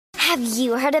Have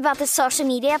you heard about the social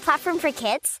media platform for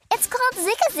kids? It's called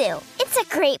Zigazoo. It's a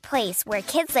great place where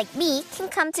kids like me can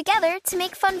come together to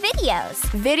make fun videos.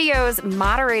 Videos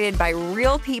moderated by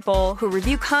real people who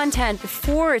review content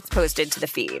before it's posted to the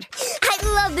feed. I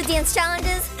love the dance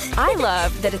challenges. I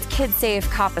love that it's kid-safe,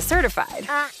 COPPA certified.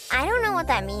 I don't know what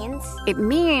that means. It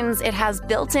means it has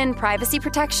built-in privacy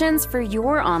protections for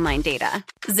your online data.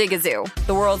 Zigazoo,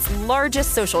 the world's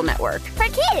largest social network. For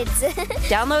kids.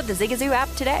 Download the Zigazoo app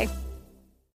today.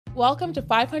 Welcome to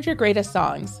 500 Greatest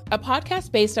Songs, a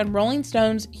podcast based on Rolling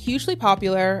Stone's hugely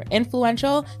popular,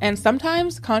 influential, and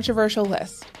sometimes controversial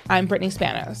list. I'm Brittany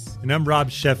Spanos. And I'm Rob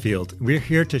Sheffield. We're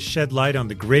here to shed light on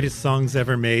the greatest songs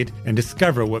ever made and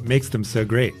discover what makes them so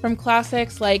great. From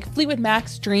classics like Fleetwood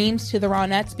Mac's Dreams to the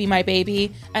Ronettes' Be My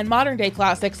Baby, and modern-day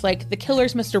classics like The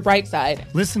Killers' Mr.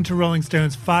 Brightside. Listen to Rolling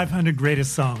Stone's 500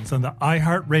 Greatest Songs on the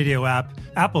iHeartRadio app,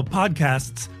 Apple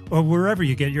Podcasts, or wherever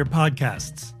you get your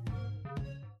podcasts.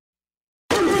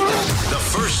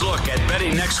 First look at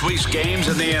betting next week's games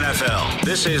in the NFL.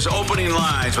 This is Opening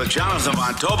Lines with Jonathan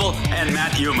Von Tobel and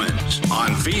Matt Humans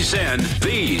on VSiN,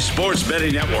 the Sports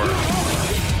Betting Network.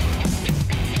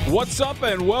 What's up,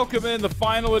 and welcome in the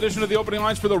final edition of the Opening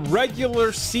Lines for the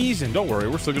regular season. Don't worry,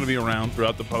 we're still going to be around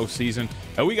throughout the postseason.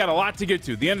 And we got a lot to get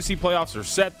to. The NFC playoffs are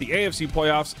set. The AFC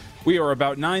playoffs, we are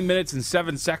about 9 minutes and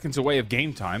 7 seconds away of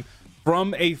game time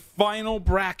from a final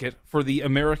bracket for the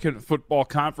American Football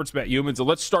Conference, Matt Humans. So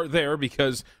let's start there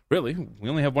because, really, we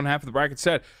only have one half of the bracket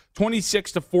set.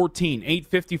 26-14,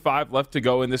 8:55 left to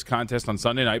go in this contest on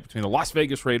Sunday night between the Las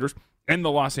Vegas Raiders and the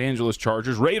Los Angeles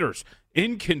Chargers. Raiders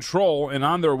in control and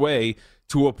on their way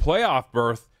to a playoff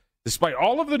berth despite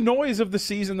all of the noise of the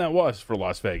season that was for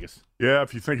Las Vegas. Yeah,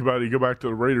 if you think about it, you go back to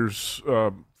the Raiders'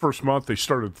 first month, they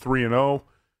started 3-0.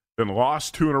 Then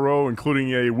lost 2 in a row,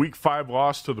 including a Week 5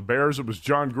 loss to the Bears. It was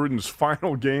John Gruden's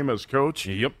final game as coach.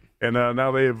 Yep. And now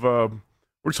they've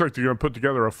looks like they're going to put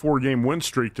together a 4-game win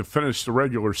streak to finish the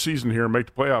regular season here and make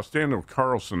the playoffs. Daniel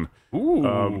Carlson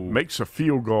makes a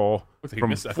field goal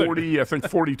from 40, I think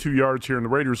 42 yards here, and the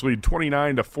Raiders lead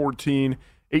 29-14,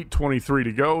 8:23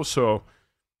 to go. So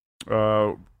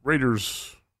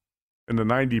Raiders in the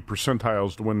 90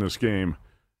 percentiles to win this game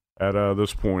at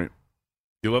this point.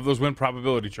 You love those win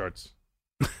probability charts.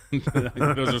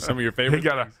 Those are some of your favorites.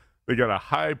 They got a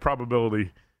high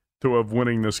probability of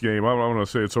winning this game. I don't want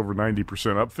to say it's over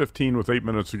 90%, up 15 with 8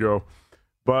 minutes to go.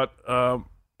 But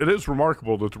it is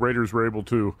remarkable that the Raiders were able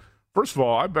to, first of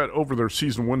all, I bet over their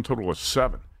season win total is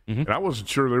 7. Mm-hmm. And I wasn't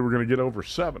sure they were going to get over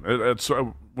 7.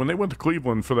 When they went to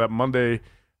Cleveland for that Monday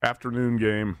afternoon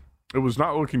game, it was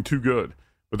not looking too good.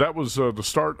 But that was the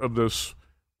start of this,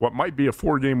 what might be a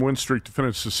 4-game win streak to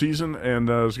finish the season, and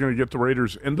is going to get the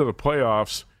Raiders into the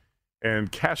playoffs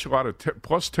and cash a lot of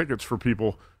plus tickets for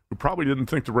people who probably didn't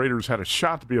think the Raiders had a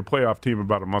shot to be a playoff team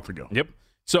about a month ago. Yep.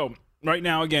 So right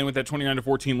now, again, with that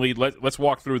 29-14 lead, let's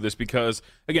walk through this because,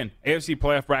 again, AFC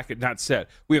playoff bracket not set.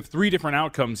 We have 3 different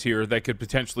outcomes here that could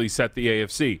potentially set the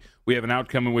AFC. We have an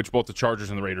outcome in which both the Chargers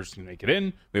and the Raiders can make it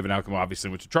in. We have an outcome, obviously,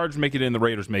 in which the Chargers make it in, the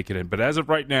Raiders make it in. But as of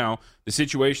right now, the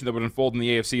situation that would unfold in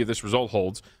the AFC if this result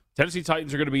holds, Tennessee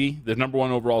Titans are going to be the number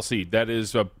 1 overall seed. That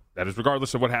is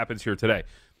regardless of what happens here today.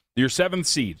 Your 7th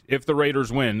seed, if the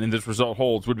Raiders win and this result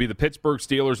holds, would be the Pittsburgh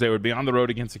Steelers. They would be on the road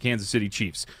against the Kansas City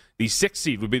Chiefs. The 6th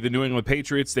seed would be the New England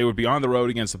Patriots. They would be on the road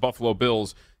against the Buffalo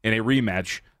Bills in a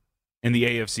rematch in the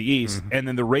AFC East. Mm-hmm. And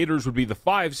then the Raiders would be the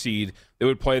 5 seed. They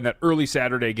would play in that early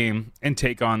Saturday game and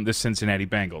take on the Cincinnati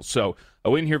Bengals. So a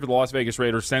win here for the Las Vegas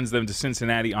Raiders sends them to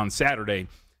Cincinnati on Saturday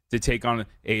to take on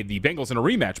the Bengals in a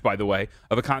rematch, by the way,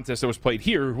 of a contest that was played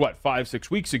here, 5-6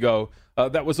 weeks ago,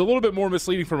 that was a little bit more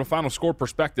misleading from a final score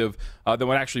perspective than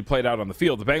what actually played out on the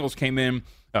field. The Bengals came in,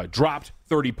 dropped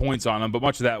 30 points on them, but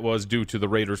much of that was due to the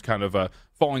Raiders kind of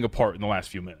falling apart in the last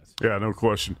few minutes. Yeah, no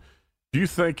question. Do you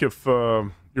think if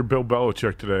you're Bill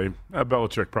Belichick today,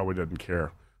 Belichick probably doesn't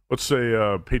care. Let's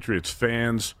say Patriots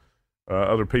fans,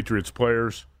 other Patriots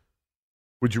players,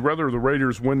 would you rather the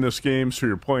Raiders win this game so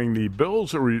you're playing the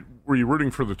Bills, or were you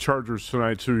rooting for the Chargers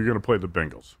tonight so you're going to play the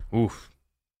Bengals? Oof.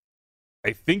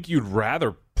 I think you'd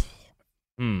rather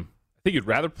play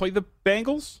the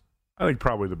Bengals. I think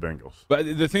probably the Bengals. But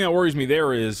the thing that worries me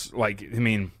there is,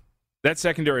 that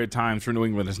secondary at times for New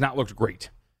England has not looked great.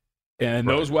 And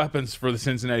those weapons for the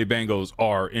Cincinnati Bengals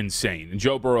are insane. And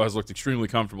Joe Burrow has looked extremely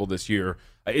comfortable this year.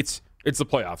 It's the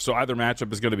playoffs, so either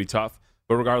matchup is going to be tough.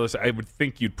 But regardless, I would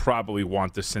think you'd probably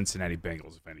want the Cincinnati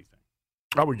Bengals, if anything.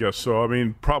 I would guess so. I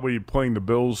mean, probably playing the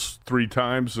Bills 3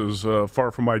 times is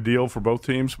far from ideal for both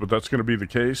teams, but that's going to be the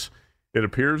case. It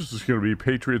appears it's going to be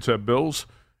Patriots at Bills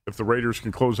if the Raiders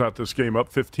can close out this game up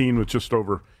 15 with just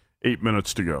over 8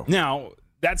 minutes to go. Now,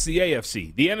 that's the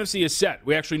AFC. The NFC is set.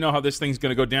 We actually know how this thing's going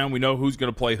to go down. We know who's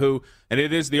going to play who, and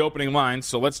it is the opening lines.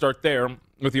 So let's start there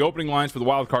with the opening lines for the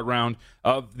wild card round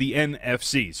of the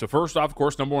NFC. So first off, of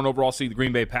course, number 1 overall seed, the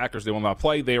Green Bay Packers. They will not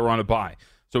play. They are on a bye.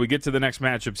 So we get to the next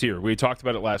matchups here. We talked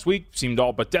about it last week. Seemed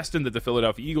all but destined that the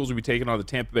Philadelphia Eagles would be taking on the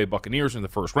Tampa Bay Buccaneers in the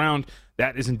first round.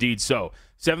 That is indeed so.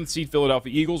 7th seed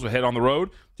Philadelphia Eagles will head on the road,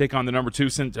 take on the number 2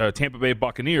 Tampa Bay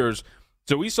Buccaneers.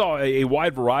 So we saw a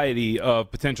wide variety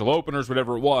of potential openers,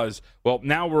 whatever it was. Well,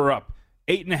 now we're up.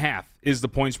 8.5 is the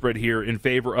point spread here in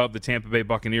favor of the Tampa Bay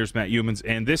Buccaneers, Matt Youmans.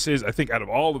 And this is, I think, out of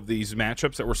all of these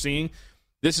matchups that we're seeing,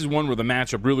 this is one where the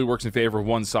matchup really works in favor of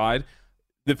one side.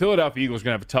 The Philadelphia Eagles are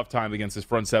going to have a tough time against this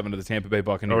front seven of the Tampa Bay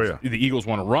Buccaneers. Oh, yeah. The Eagles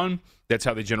want to run. That's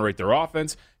how they generate their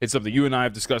offense. It's something you and I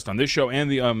have discussed on this show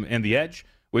and the Edge,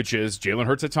 which is Jalen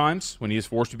Hurts at times, when he is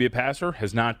forced to be a passer,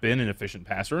 has not been an efficient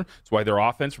passer. That's why their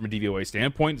offense, from a DVOA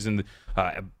standpoint, is in the,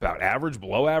 about average,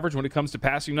 below average when it comes to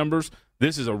passing numbers.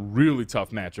 This is a really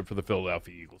tough matchup for the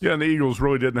Philadelphia Eagles. Yeah, and the Eagles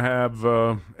really didn't have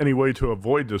any way to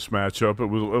avoid this matchup. It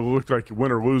looked like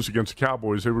win or lose against the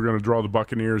Cowboys. They were going to draw the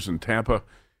Buccaneers in Tampa.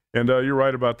 And you're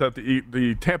right about that.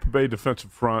 The Tampa Bay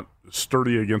defensive front is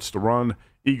sturdy against the run.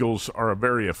 Eagles are a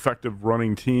very effective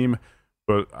running team.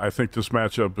 But I think this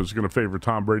matchup is going to favor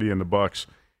Tom Brady and the Bucs,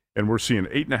 and we're seeing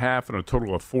 8.5 and a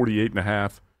total of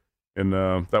 48.5 in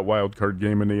that wild card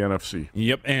game in the NFC.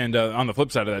 Yep, and on the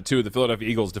flip side of that too, the Philadelphia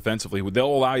Eagles defensively, they'll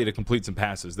allow you to complete some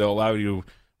passes. They'll allow you,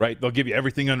 right? They'll give you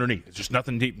everything underneath. It's just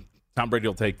nothing deep. Tom Brady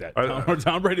will take that.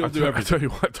 Tom Brady will do everything. I tell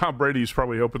you what, Tom Brady's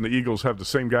probably hoping the Eagles have the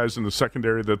same guys in the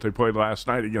secondary that they played last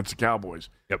night against the Cowboys.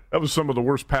 Yep, that was some of the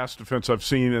worst pass defense I've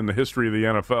seen in the history of the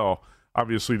NFL.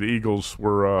 Obviously, the Eagles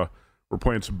were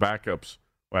playing some backups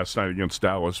last night against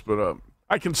Dallas, but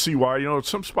I can see why. You know, at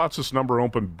some spots this number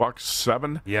opened Bucs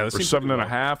 7 or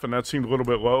 7.5, and that seemed a little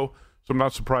bit low. So I'm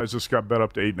not surprised this got bet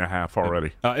up to 8.5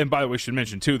 already. And by the way, we should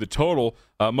mention too, the total,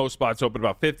 most spots open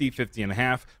about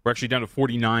 50.5. We're actually down to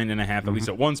 49.5, at least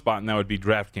at one spot, and that would be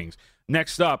DraftKings.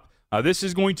 Next up, this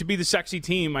is going to be the sexy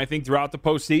team, I think, throughout the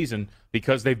postseason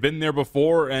because they've been there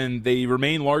before and they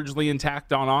remain largely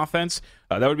intact on offense.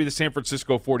 That would be the San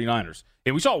Francisco 49ers.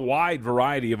 And we saw a wide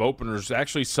variety of openers,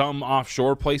 actually some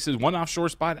offshore places. One offshore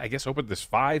spot, I guess, opened this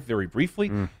 5 very briefly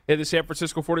at the San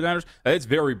Francisco 49ers. It's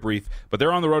very brief, but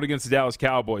they're on the road against the Dallas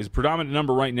Cowboys. Predominant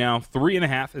number right now,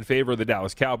 3.5 in favor of the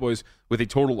Dallas Cowboys with a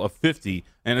total of 50.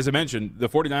 And as I mentioned, the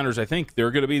 49ers, I think,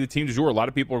 they're going to be the team du jour. A lot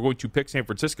of people are going to pick San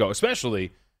Francisco,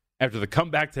 especially after the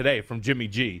comeback today from Jimmy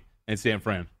G and San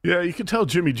Fran. Yeah, you can tell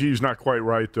Jimmy G's not quite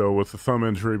right, though, with the thumb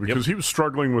injury because he was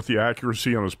struggling with the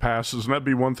accuracy on his passes, and that'd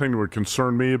be one thing that would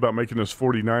concern me about making this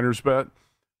 49ers bet.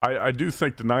 I do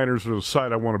think the Niners are the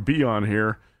side I want to be on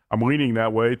here. I'm leaning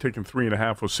that way, taking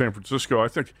 3.5 with San Francisco. I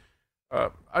think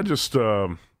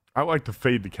I like to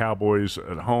fade the Cowboys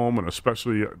at home, and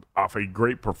especially off a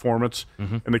great performance.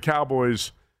 And the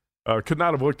Cowboys could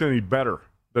not have looked any better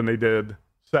than they did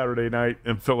Saturday night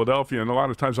in Philadelphia, and a lot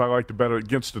of times I like to bet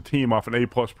against the team off an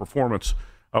A-plus performance.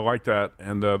 I like that,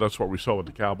 and that's what we saw with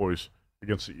the Cowboys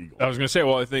against the Eagles. I was going to say,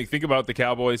 well, I think about the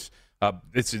Cowboys.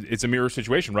 It's a mirror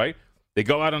situation, right? They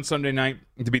go out on Sunday night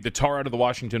to beat the tar out of the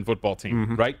Washington football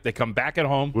team, right? They come back at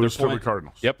home. Lose to the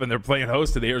Cardinals. Yep, and they're playing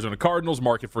host to the Arizona Cardinals.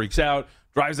 Market freaks out,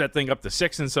 drives that thing up to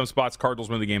 6 in some spots. Cardinals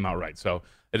win the game outright. So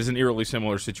it is an eerily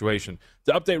similar situation.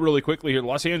 To update really quickly here, the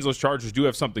Los Angeles Chargers do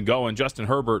have something going. Justin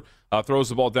Herbert throws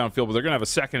the ball downfield, but they're going to have a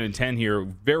 2nd and 10 here,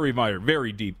 very minor,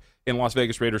 very deep in Las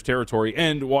Vegas Raiders territory.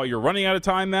 And while you're running out of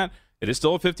time, Matt, it is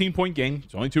still a 15-point game.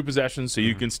 It's only 2 possessions, so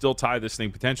you can still tie this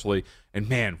thing potentially. And,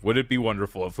 man, would it be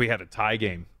wonderful if we had a tie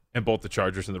game and both the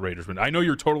Chargers and the Raiders win. I know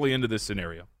you're totally into this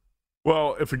scenario.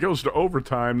 Well, if it goes to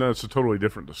overtime, then it's a totally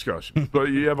different discussion. But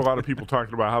you have a lot of people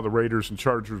talking about how the Raiders and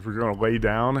Chargers were going to lay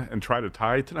down and try to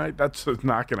tie tonight. That's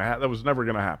not going to happen. That was never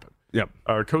going to happen. Yep.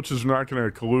 Coaches are not going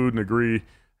to collude and agree,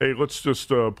 hey, let's just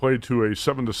play to a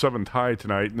 7-7 tie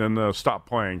tonight and then stop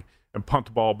playing and punt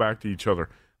the ball back to each other.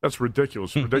 That's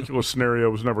ridiculous. Ridiculous scenario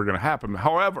was never going to happen.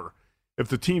 However, if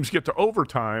the teams get to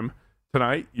overtime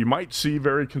tonight, you might see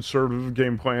very conservative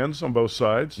game plans on both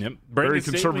sides. Yep. Very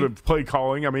conservative play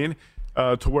calling,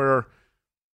 to where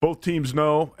both teams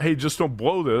know, hey, just don't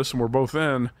blow this, and we're both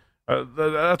in.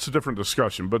 That's a different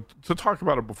discussion. But to talk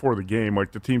about it before the game,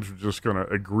 like the teams were just going to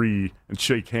agree and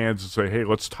shake hands and say, hey,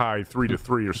 let's tie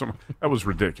 3-3 or something, that was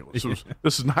ridiculous.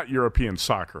 This is not European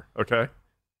soccer, okay?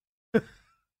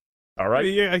 All right?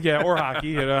 Yeah, or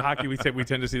hockey. Hockey, we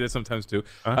tend to see that sometimes too.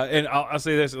 And I'll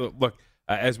say this. Look,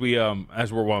 as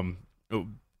we're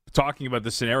talking about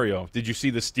the scenario. Did you see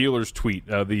the Steelers tweet,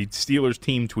 the Steelers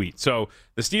team tweet? So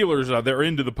the Steelers, they're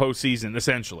into the postseason,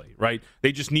 essentially, right?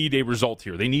 They just need a result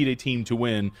here. They need a team to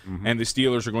win, and the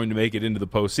Steelers are going to make it into the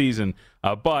postseason.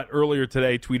 But earlier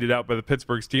today, tweeted out by the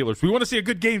Pittsburgh Steelers, we want to see a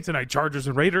good game tonight, Chargers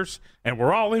and Raiders, and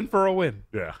we're all in for a win.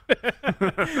 Yeah.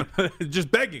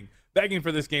 Just begging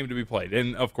for this game to be played.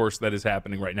 And, of course, that is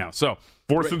happening right now. So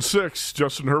 4th and 6,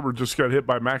 Justin Herbert just got hit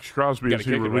by Max Crosby as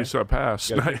he released that pass.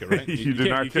 You kick it, right?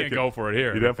 You can't go for it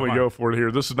here. You definitely go for it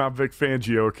here. This is not Vic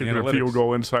Fangio kicking a field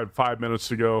goal inside 5 minutes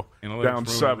to go, down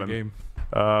 7. You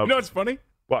know what's funny?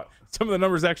 What? Some of the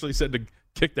numbers actually said to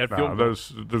kick that field goal.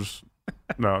 There's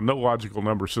no logical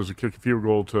number says to kick a field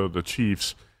goal to the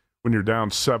Chiefs when you're down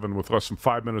 7 with less than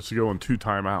 5 minutes to go and 2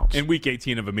 timeouts. In week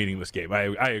 18 of a meaningless game.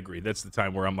 I agree. That's the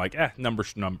time where I'm like,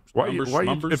 numbers.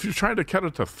 If you're trying to cut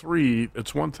it to 3,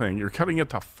 it's one thing. You're cutting it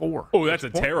to 4. Oh, that's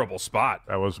a terrible spot.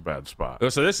 That was a bad spot.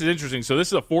 So this is interesting. So this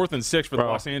is a 4th and 6 for the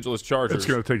Los Angeles Chargers. It's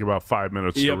going to take about 5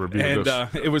 minutes to review this.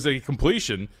 And it was a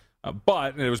completion,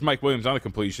 but it was Mike Williams on the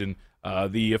completion.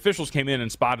 The officials came in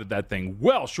and spotted that thing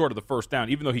well short of the first down,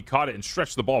 even though he caught it and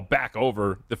stretched the ball back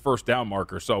over the first down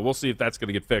marker. So we'll see if that's going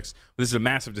to get fixed. This is a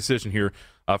massive decision here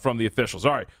from the officials.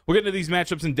 All right, we'll get into these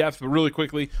matchups in depth, but really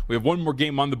quickly, we have one more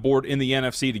game on the board in the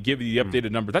NFC to give you the updated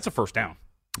number. That's a first down.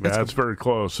 That's very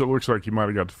close. It looks like you might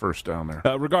have got the first down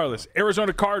there. Regardless,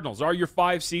 Arizona Cardinals are your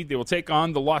 5 seed. They will take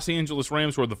on the Los Angeles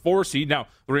Rams, who are the 4 seed. Now,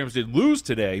 the Rams did lose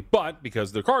today, but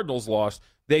because the Cardinals lost,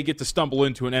 they get to stumble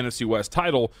into an NFC West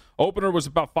title. Opener was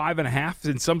about 5.5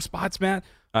 in some spots, Matt.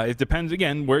 It depends,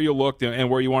 again, where you looked and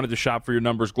where you wanted to shop for your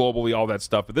numbers globally, all that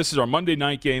stuff. But this is our Monday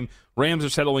night game. Rams are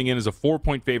settling in as a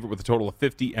 4-point favorite with a total of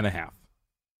 50.5.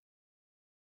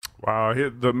 Wow,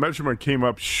 the measurement came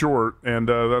up short, and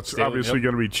that's Staley, obviously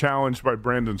going to be challenged by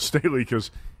Brandon Staley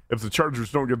because if the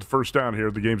Chargers don't get the first down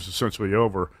here, the game's essentially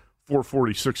over.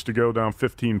 4:46 to go, down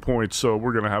 15 points, so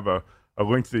we're going to have a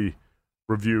lengthy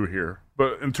review here.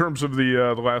 But in terms of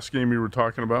the last game you were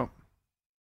talking about,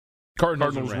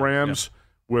 Cardinals Rams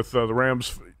with the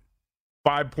Rams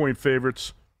 5-point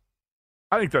favorites.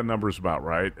 I think that number is about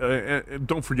right. And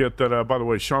don't forget that, by the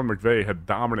way, Sean McVay had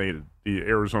dominated the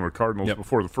Arizona Cardinals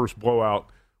before the first blowout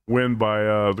win by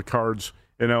the Cards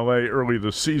in L.A. early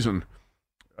this season.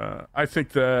 I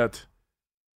think that's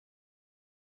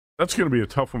going to be a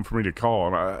tough one for me to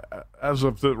call. And as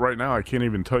of right now, I can't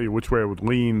even tell you which way I would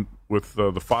lean with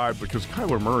the 5 because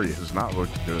Kyler Murray has not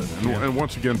looked good. And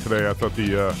once again today, I thought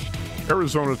the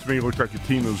Arizona to me looked like a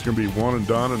team that was going to be one and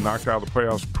done and knocked out of the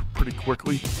playoffs pretty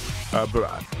quickly. But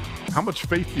how much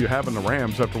faith do you have in the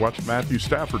Rams after watching Matthew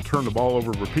Stafford turn the ball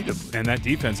over repeatedly? And that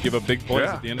defense give up big plays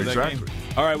at the end of that game.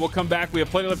 All right, we'll come back. We have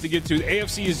plenty left to get to. The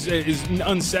AFC is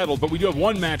unsettled, but we do have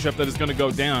one matchup that is going to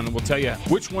go down, and we'll tell you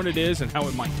which one it is and how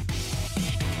it might.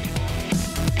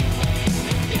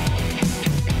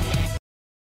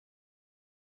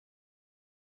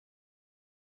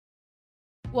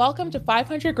 Welcome to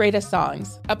 500 Greatest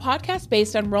Songs, a podcast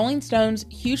based on Rolling Stone's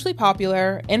hugely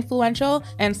popular, influential,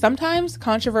 and sometimes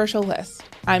controversial list.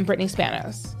 I'm Brittany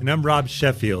Spanos. And I'm Rob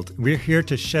Sheffield. We're here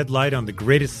to shed light on the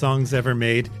greatest songs ever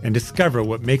made and discover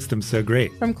what makes them so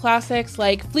great. From classics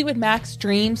like Fleetwood Mac's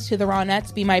Dreams to the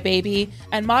Ronettes' Be My Baby,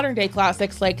 and modern-day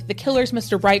classics like The Killers'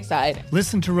 Mr. Brightside.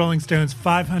 Listen to Rolling Stone's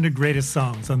 500 Greatest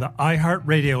Songs on the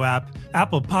iHeartRadio app,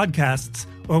 Apple Podcasts,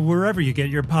 or wherever you get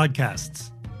your podcasts.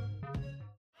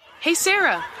 Hey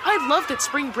Sarah, I love that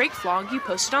spring break vlog you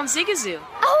posted on Zigazoo.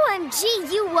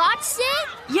 OMG, you watched it?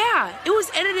 Yeah, it was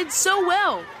edited so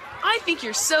well. I think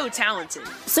you're so talented.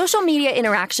 Social media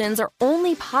interactions are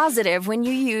only positive when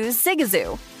you use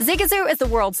Zigazoo. Zigazoo is the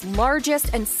world's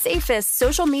largest and safest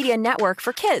social media network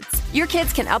for kids. Your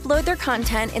kids can upload their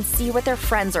content and see what their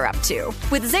friends are up to.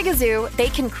 With Zigazoo, they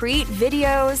can create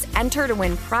videos, enter to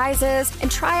win prizes,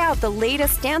 and try out the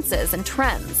latest dances and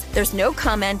trends. There's no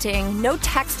commenting, no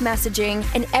text messaging,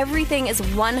 and everything is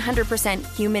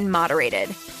 100% human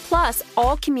moderated. Plus,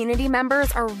 all community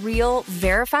members are real,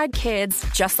 verified kids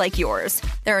just like yours.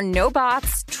 There are no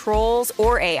bots, trolls,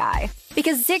 or AI.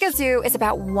 Because Zigazoo is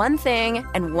about one thing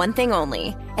and one thing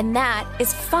only, and that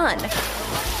is fun.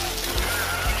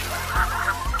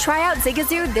 Try out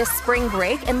Zigazoo this spring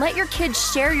break and let your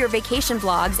kids share your vacation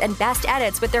vlogs and best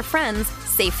edits with their friends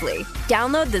safely.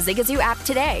 Download the Zigazoo app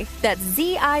today. That's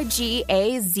Zigazoo.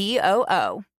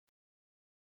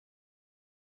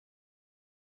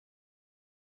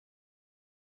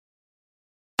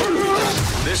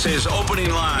 This is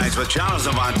Opening Lines with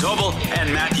Jonathan Von Tobel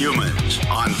and Matt Humans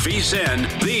on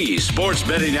VSiN, the Sports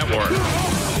Betting Network.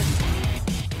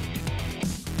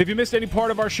 If you missed any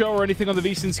part of our show or anything on the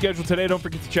VSiN schedule today, don't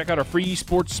forget to check out our free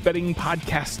sports betting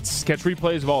podcasts. Catch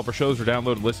replays of all of our shows or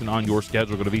download and listen on your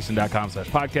schedule. Go to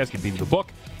VSiN.com/podcast. Get the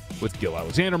book with Gil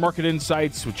Alexander, Market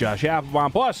Insights with Josh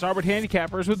Applebaum, plus Arbor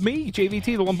Handicappers with me,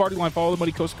 JVT, the Lombardi Line, Follow the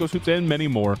Money, Coast to Coast Hoops, and many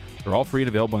more. They're all free and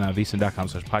available now at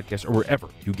VSiN.com/podcast or wherever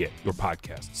you get your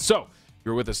podcasts. So,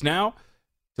 you're with us now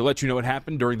to let you know what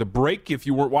happened during the break. If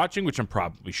you weren't watching, which I'm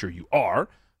probably sure you are,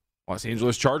 Los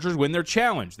Angeles Chargers win their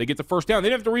challenge. They get the first down. They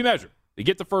didn't have to remeasure. They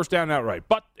get the first down outright.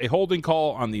 But a holding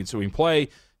call on the ensuing play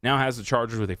now has the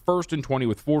Chargers with a 1st and 20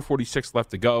 with 4:46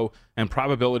 left to go, and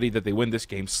probability that they win this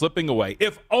game slipping away.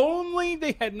 If only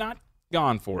they had not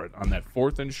gone for it on that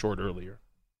 4th and short earlier.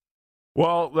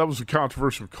 Well, that was a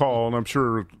controversial call, and I'm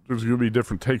sure there's going to be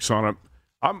different takes on it.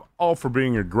 I'm all for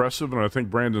being aggressive, and I think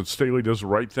Brandon Staley does the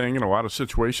right thing in a lot of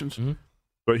situations. Mm-hmm.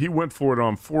 But he went for it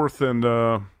on 4th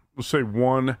and let's say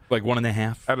 1. Like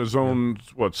 1.5. At his own,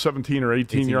 17 or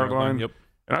 18-yard line? Yep.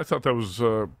 And I thought that was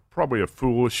probably a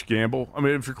foolish gamble. I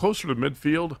mean, if you're closer to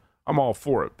midfield, I'm all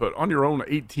for it. But on your own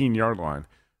 18-yard line.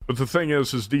 But the thing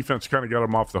is, his defense kind of got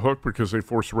him off the hook because they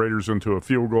forced the Raiders into a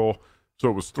field goal. So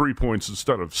it was 3 points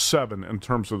instead of 7 in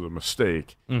terms of the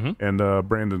mistake. Mm-hmm. And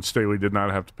Brandon Staley did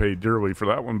not have to pay dearly for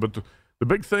that one. But the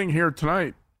big thing here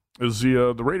tonight is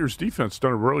the Raiders' defense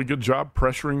done a really good job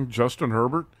pressuring Justin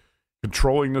Herbert,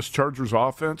 controlling this Chargers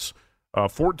offense.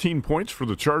 14 points for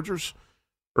the Chargers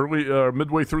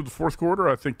midway through the fourth quarter.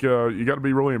 I think you got to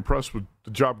be really impressed with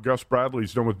the job Gus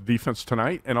Bradley's done with the defense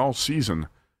tonight and all season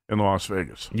in Las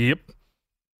Vegas. Yep.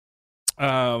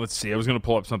 Let's see. I was going to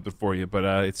pull up something for you, but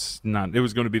it's not. It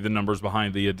was going to be the numbers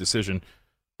behind the decision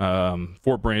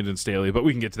for Brandon Staley, but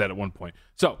we can get to that at one point.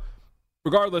 So,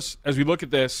 regardless, as we look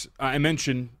at this, I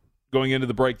mentioned going into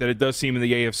the break that it does seem in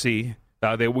the AFC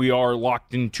that we are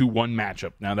locked into one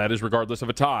matchup. Now, that is regardless of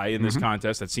a tie in this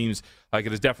contest. That seems like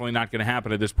it is definitely not going to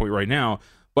happen at this point right now.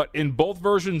 But in both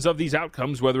versions of these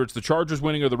outcomes, whether it's the Chargers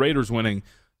winning or the Raiders winning,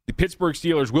 the Pittsburgh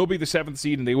Steelers will be the 7th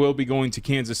seed, and they will be going to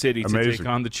Kansas City to take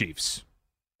on the Chiefs.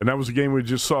 And that was a game we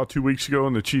just saw 2 weeks ago,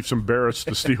 and the Chiefs embarrassed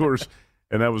the Steelers,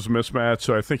 and that was a mismatch.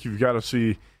 So I think you've got to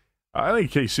see – I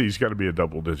think KC's got to be a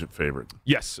double-digit favorite.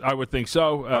 Yes, I would think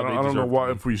so. I don't know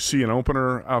why. If we see an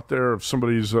opener out there, if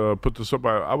somebody's put this up,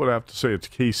 I would have to say it's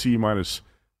KC minus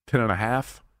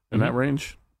 10.5 in that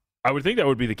range. I would think that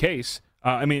would be the case.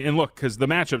 And look, because the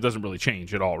matchup doesn't really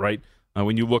change at all, right?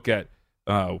 When you look at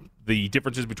the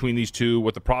differences between these two,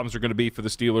 what the problems are going to be for the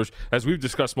Steelers. As we've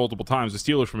discussed multiple times, the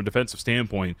Steelers from a defensive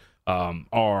standpoint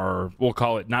are, we'll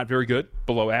call it, not very good,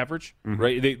 below average,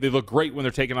 right? They look great when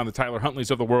they're taking on the Tyler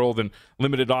Huntleys of the world and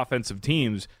limited offensive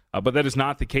teams, but that is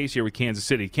not the case here with Kansas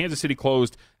City. Kansas City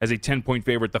closed as a 10-point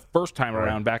favorite the first time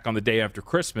around back on the day after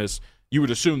Christmas. You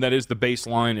would assume that is the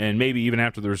baseline, and maybe even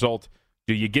after the result,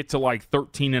 do you get to like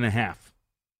 13.5?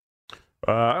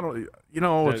 I don't.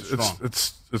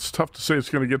 It's tough to say it's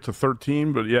going to get to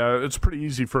 13, but yeah, it's pretty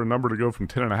easy for a number to go from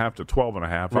 10.5 to 12.5.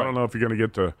 Right. I don't know if you're going to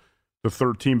get to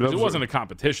 13, but it wasn't a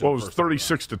competition. Well, it was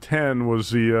 36 to 10 was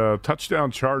the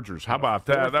touchdown Chargers. How about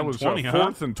that? That was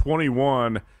 4th and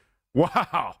 21.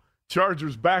 Wow,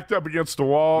 Chargers backed up against the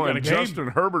wall, and Justin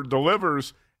Herbert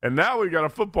delivers, and now we got a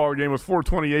football game with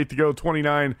 4:28 to go,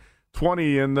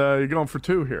 29-20, and you're going for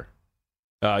 2 here.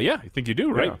 Yeah, I think you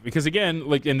do, right? Yeah. Because again,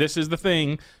 and this is the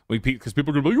thing, because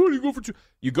people are going to be like, "Oh, you go for 2."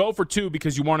 You go for 2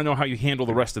 because you want to know how you handle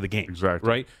the rest of the game. Exactly.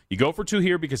 Right? You go for 2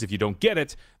 here because if you don't get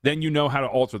it, then you know how to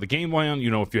alter the game plan.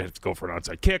 You know if you have to go for an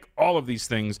onside kick. All of these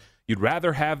things. You'd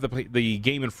rather have the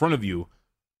game in front of you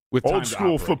with time old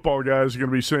school football guys are going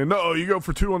to be saying, "No, you go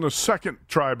for 2 on the second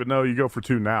try, but no, you go for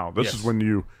 2 now." This is when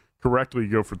you correctly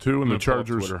go for 2, and the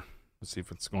Chargers. Let's see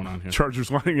if it's going on here. Chargers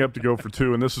lining up to go for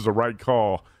 2, and this is a right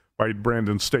call by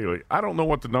Brandon Staley. I don't know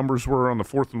what the numbers were on the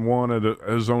 4th and 1 at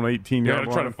his own 18-yard line.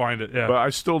 Yeah, trying to find it. Yeah, but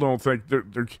I still don't think they're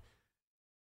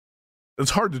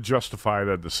it's hard to justify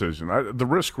that decision. The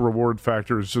risk-reward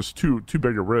factor is just too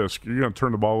big a risk. You're going to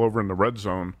turn the ball over in the red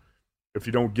zone if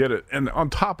you don't get it. And on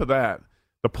top of that,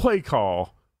 the play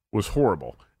call was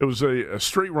horrible. It was a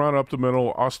straight run up the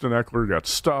middle. Austin Eckler got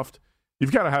stuffed.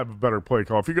 You've got to have a better play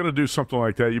call. If you're going to do something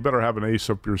like that, you better have an ace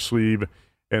up your sleeve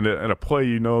and a play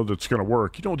you know that's going to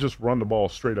work. You don't just run the ball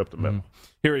straight up the middle.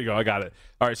 Here you go. I got it.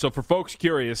 All right, so for folks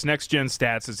curious, Next Gen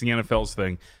Stats, it's the NFL's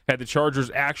thing, had the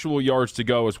Chargers' actual yards to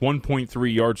go as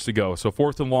 1.3 yards to go. So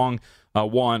 4th and long,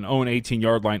 1, own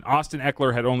 18-yard line. Austin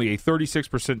Eckler had only a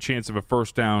 36% chance of a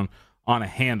first down on a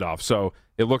handoff. So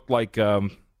it looked like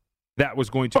that was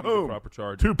going to be the proper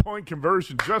charge. 2-point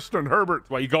conversion. Justin Herbert.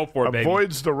 That's why you go for it, baby.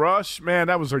 Avoids the rush. Man,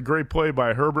 that was a great play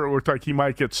by Herbert. It looked like he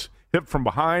might get hit from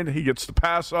behind. He gets the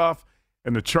pass off,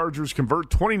 and the Chargers convert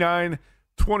 29-20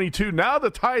 29-22. Now the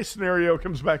tie scenario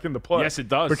comes back into play. Yes, it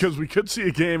does. Because we could see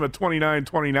a game at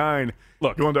 29-29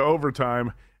 going to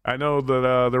overtime. I know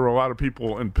that there were a lot of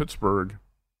people in Pittsburgh.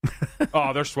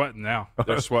 Oh, they're sweating now.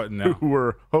 Who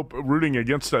were rooting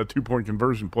against that 2-point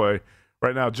conversion play.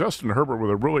 Right now, Justin Herbert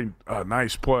with a really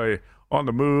nice play on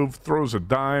the move, throws a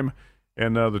dime,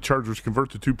 and the Chargers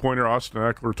convert the 2-pointer. Austin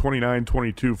Eckler,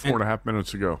 29-22, 4.5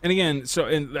 minutes ago. And again,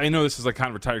 and I know this is like kind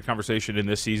of a tired conversation in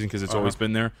this season because it's always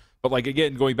been there. But, like,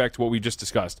 again, going back to what we just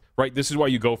discussed, right? This is why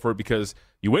you go for it, because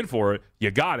you win for it, you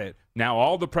got it. Now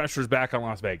all the pressure's back on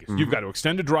Las Vegas. Mm-hmm. You've got to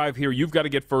extend a drive here. You've got to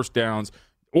get first downs.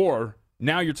 Or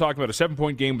now you're talking about a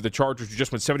 7-point game with the Chargers who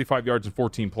just went 75 yards in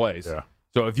 14 plays. Yeah.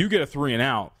 So if you get a 3 and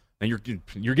out, then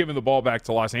you're giving the ball back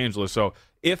to Los Angeles. So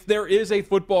if there is a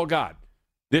football god,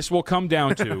 this will come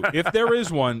down to, if there is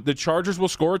one, the Chargers will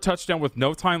score a touchdown with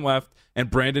no time left,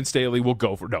 and Brandon Staley will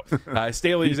go for it. No.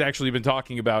 Staley has actually been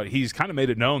talking about, he's kind of made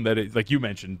it known that, like you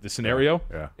mentioned, the scenario,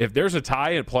 if there's a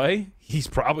tie at play, he's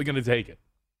probably going to take it.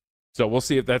 So we'll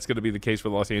see if that's going to be the case for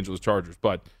the Los Angeles Chargers.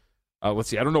 But let's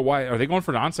see. I don't know why. Are they going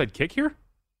for an onside kick here?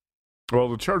 Well,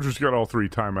 the Chargers got all 3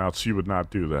 timeouts. You would not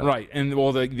do that. Right. And,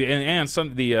 well,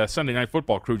 the Sunday Night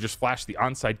Football crew just flashed the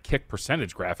onside kick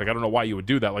percentage graphic. I don't know why you would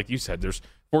do that. Like you said, there's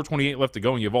 4:28 left to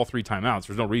go, and you have all 3 timeouts.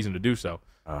 There's no reason to do so.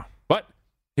 But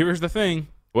here's the thing.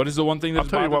 What is the one thing that's I'll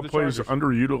tell you what plays are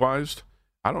underutilized.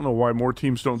 I don't know why more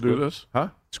teams don't do this. Huh?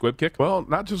 Squib kick? Well,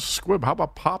 not just squib. How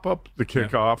about pop up the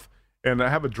kickoff and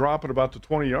have a drop at about the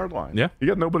 20-yard line? Yeah. You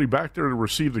got nobody back there to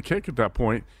receive the kick at that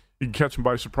point. You can catch them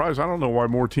by surprise. I don't know why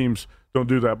more teams don't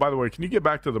do that. By the way, can you get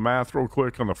back to the math real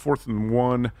quick on the 4th and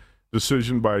 1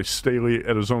 decision by Staley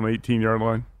at his own 18-yard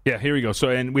line? Yeah, here we go. So,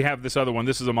 and we have this other one.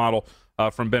 This is a model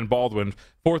from Ben Baldwin.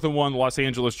 4th and 1, Los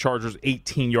Angeles Chargers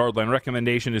 18-yard line.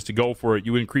 Recommendation is to go for it.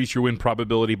 You increase your win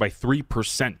probability by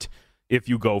 3% if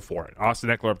you go for it. Austin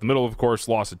Eckler up the middle, of course,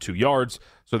 lost at 2 yards,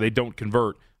 so they don't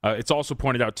convert. It's also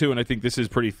pointed out, too, and I think this is a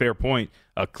pretty fair point,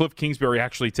 Cliff Kingsbury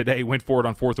actually today went for it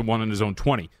on 4th and 1 on his own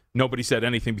 20. Nobody said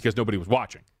anything because nobody was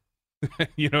watching.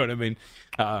 You know what I mean?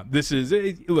 This is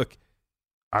look.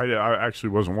 I actually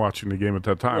wasn't watching the game at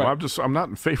that time. Right. I'm not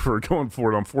in favor of going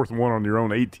for it on 4th and 1 on your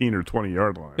own 18 or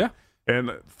 20-yard line. Yeah. And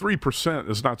 3%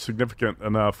 is not significant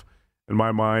enough in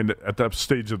my mind at that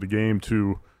stage of the game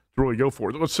to really go for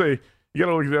it. Let's say you got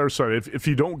to look at the other side. If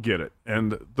you don't get it,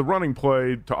 and the running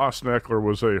play to Austin Eckler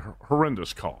was a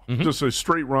horrendous call, just a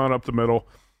straight run up the middle.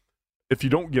 If you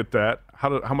don't get that,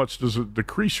 how much does it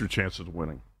decrease your chances of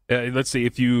winning? Let's see.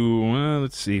 If you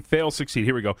fail, succeed.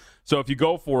 Here we go. So if you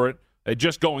go for it,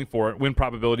 just going for it, win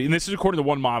probability, and this is according to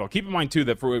one model. Keep in mind too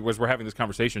that as we're having this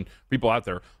conversation, people out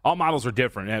there, all models are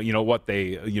different. You know what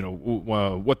they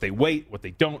weight, what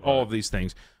they don't, all of these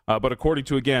things. But according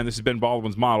to, again, this has been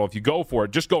Baldwin's model. If you go for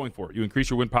it, just going for it, you increase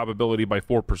your win probability by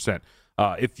 4%.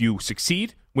 If you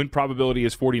succeed, win probability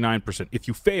is 49%. If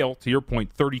you fail, to your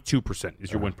point, 32%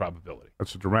 is your win probability.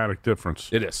 That's a dramatic difference.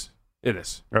 It is.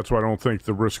 That's why I don't think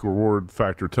the risk-reward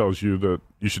factor tells you that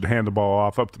you should hand the ball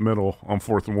off up the middle on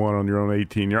 4th and 1 on your own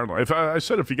 18-yard line.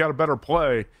 If you got a better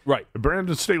play, right? If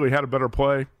Brandon Staley had a better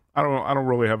play, I don't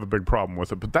really have a big problem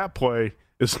with it. But that play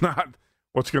is not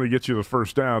what's going to get you the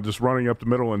first down, just running up the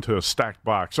middle into a stacked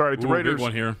box. All right, the Raiders, big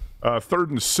one here. 3rd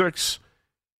and 6.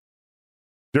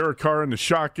 Derek Carr in the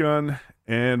shotgun,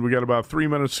 and we got about 3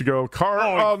 minutes to go.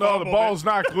 Carr, the ball's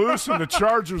knocked loose, and the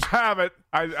Chargers have it.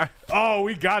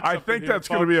 We got. I think that's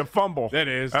going to be a fumble. That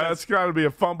is. That's got to be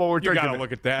a fumble. You got to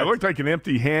look at that. It looked like an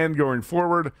empty hand going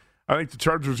forward. I think the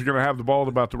Chargers are going to have the ball at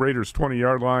about the Raiders'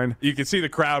 20-yard line. You can see the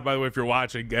crowd, by the way, if you're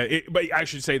watching. But I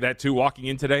should say that, too, walking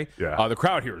in today. Yeah. The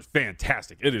crowd here is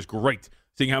fantastic. It is great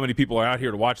seeing how many people are out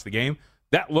here to watch the game.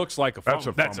 That looks like a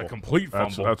fumble. That's a complete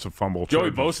fumble. That's a fumble.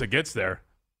 Joey Bosa gets there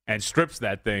and strips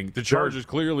that thing. The Chargers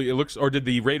clearly, it looks, or did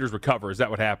the Raiders recover? Is that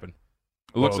what happened?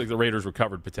 It looks like the Raiders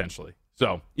recovered potentially.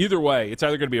 So either way, it's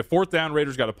either going to be a 4th down,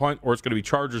 Raiders got a punt, or it's going to be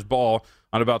Chargers ball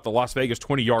on about the Las Vegas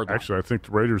 20-yard line. Actually, I think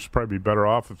the Raiders would probably be better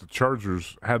off if the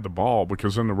Chargers had the ball,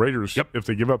 because then the Raiders, if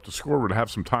they give up the score, would have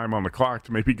some time on the clock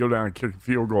to maybe go down and kick a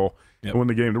field goal and win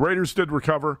the game. The Raiders did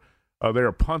recover. They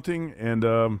are punting, and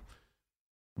the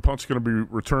punt's going to be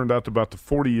returned out to about the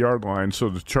 40-yard line, so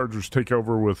the Chargers take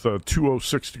over with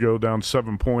 2:06 to go, down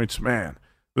 7 points. Man,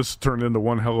 this turned into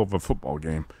one hell of a football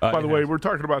game. By the way, we're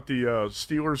talking about the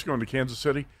Steelers going to Kansas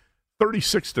City.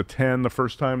 36-10 the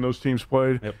first time those teams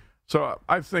played. Yep. So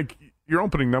I think your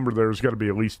opening number there has got to be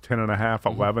at least 10.5,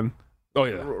 11. Oh,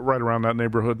 yeah. Right around that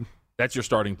neighborhood. That's your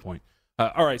starting point.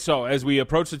 All right, so as we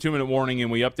approach the 2-minute warning and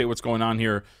we update what's going on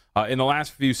here, in the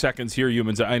last few seconds here,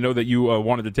 humans, I know that you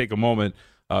wanted to take a moment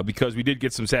because we did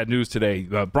get some sad news today.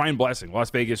 Brian Blessing, Las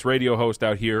Vegas radio host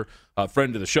out here, a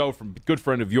friend of the show, good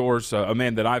friend of yours, a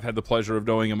man that I've had the pleasure of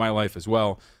knowing in my life as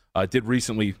well, did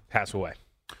recently pass away.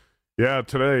 Yeah,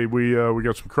 today we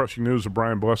got some crushing news of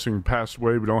Brian Blessing passed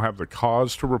away. We don't have the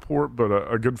cause to report, but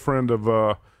a good friend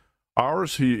of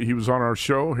ours, he was on our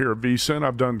show here at VSiN.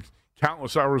 I've done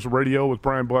countless hours of radio with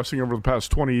Brian Blessing over the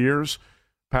past 20 years.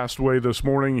 Passed away this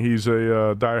morning. He's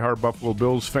a diehard Buffalo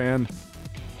Bills fan,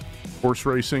 horse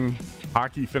racing,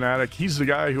 hockey fanatic. He's the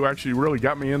guy who actually really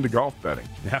got me into golf betting.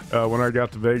 Yeah. When I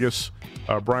got to Vegas,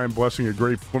 Brian Blessing, a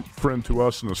great friend to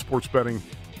us in the sports betting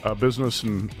business,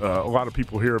 and a lot of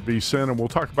people here at VSiN, and we'll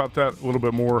talk about that a little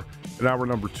bit more in hour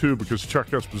number 2 because Chuck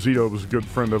Esposito was a good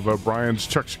friend of Brian's.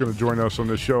 Chuck's going to join us on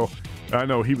this show. I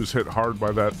know he was hit hard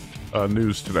by that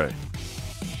news today.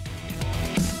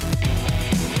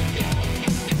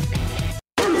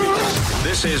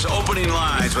 This is Opening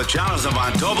Lines with Jonathan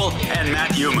Von Tobel and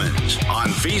Matt Humans on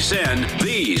VSiN,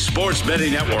 the Sports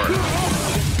Betting Network.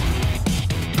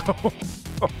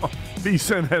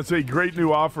 VSiN has a great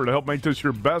new offer to help make this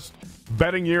your best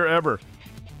betting year ever.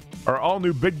 Our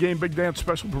all-new Big Game Big Dance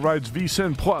special provides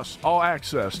VSiN Plus all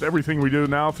access to everything we do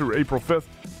now through April 5th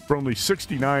for only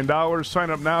 $69.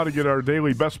 Sign up now to get our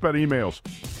daily best bet emails,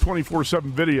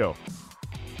 24/7 video,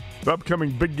 the upcoming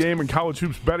big game and college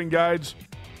hoops betting guides,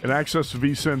 and access to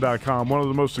vsin.com. One of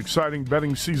the most exciting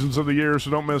betting seasons of the year, so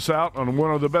don't miss out on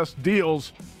one of the best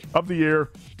deals of the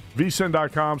year.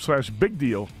 vsin.com/big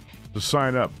deal to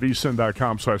sign up.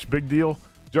 vsin.com/big deal.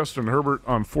 Justin Herbert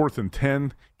on 4th and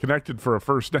 10, connected for a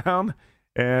first down,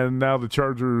 and now the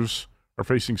Chargers are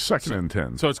facing 2nd and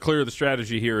 10. So it's clear the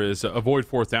strategy here is avoid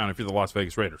 4th down if you're the Las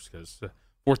Vegas Raiders, because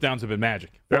 4th downs have been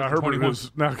magic. Yeah, Herbert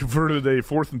has now converted a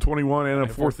 4th and 21 and a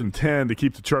 4th and 10 to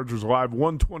keep the Chargers alive.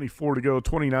 1:24 to go,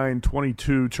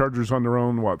 29-22. Chargers on their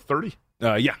own, 30?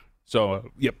 Yeah. So,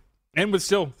 yep. And with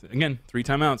still, again, 3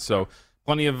 timeouts, so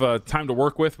plenty of time to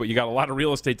work with, but you got a lot of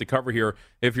real estate to cover here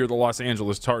if you're the Los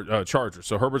Angeles Chargers.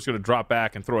 So Herbert's going to drop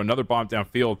back and throw another bomb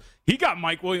downfield. He got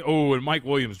Mike Williams. Oh, and Mike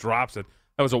Williams drops it.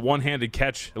 That was a one-handed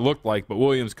catch, it looked like, but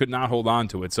Williams could not hold on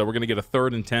to it. So we're going to get a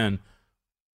 3rd and 10.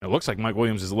 It looks like Mike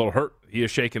Williams is a little hurt. He is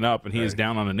shaken up, and he is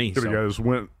down on a knee. Could have got his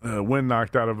wind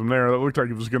knocked out of him there. That looked like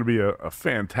it was going to be a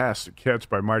fantastic catch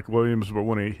by Mike Williams, but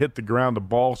when he hit the ground, the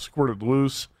ball squirted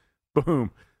loose.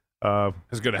 Boom.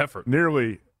 It's a good effort.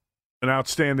 Nearly an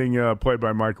outstanding play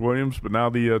by Mike Williams, but now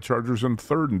the Chargers in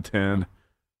 3rd and 10.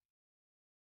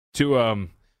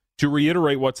 To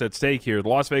reiterate what's at stake here, the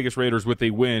Las Vegas Raiders, with a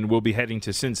win, will be heading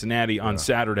to Cincinnati on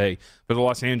Saturday. For the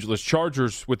Los Angeles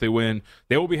Chargers, with a win,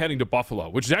 they will be heading to Buffalo,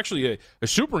 which is actually a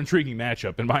super intriguing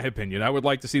matchup, in my opinion. I would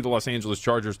like to see the Los Angeles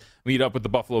Chargers meet up with the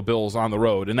Buffalo Bills on the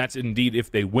road, and that's indeed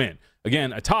if they win.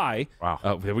 Again, a tie.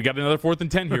 Wow. We got another 4th and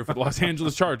 10 here for the Los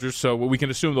Angeles Chargers, so we can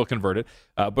assume they'll convert it.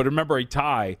 But remember, a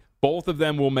tie, both of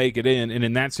them will make it in, and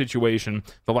in that situation,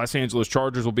 the Los Angeles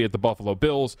Chargers will be at the Buffalo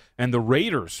Bills, and the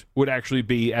Raiders would actually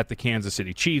be at the Kansas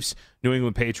City Chiefs. New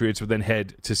England Patriots would then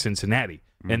head to Cincinnati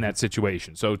in that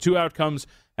situation. So 2 outcomes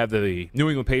have the New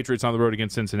England Patriots on the road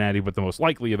against Cincinnati, but the most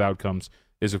likely of outcomes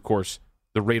is, of course,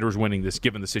 the Raiders winning this,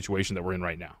 given the situation that we're in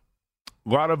right now. A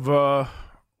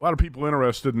lot of people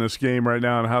interested in this game right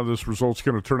now and how this result's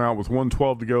going to turn out with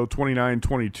 1:12 to go,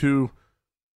 29-22.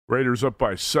 Raiders up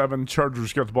by 7.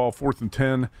 Chargers got the ball 4th and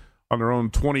 10 on their own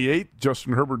 28.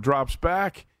 Justin Herbert drops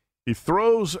back. He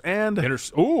throws, and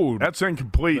that's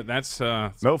incomplete. But that's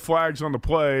no flags on the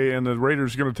play, and the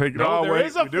Raiders are going to take it. No,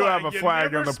 we do have a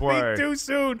flag on the play. Too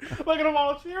soon. Look at them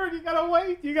all cheering. You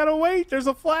gotta wait. There's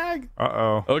a flag.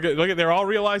 Look at. They're all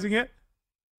realizing it,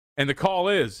 and the call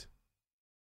is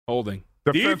holding.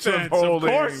 Defensive holding.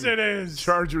 Of course it is.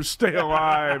 Chargers stay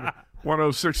alive.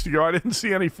 1:06 to go. I didn't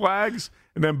see any flags,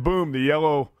 and then boom, the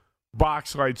yellow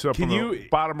box lights up the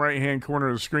bottom right-hand corner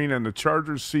of the screen, and the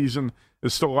Chargers season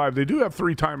is still alive. They do have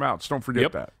 3 timeouts. Don't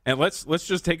forget that. And let's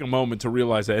just take a moment to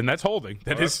realize that, and that's holding.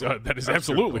 That is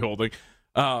absolutely holding.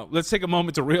 Let's take a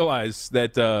moment to realize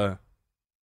that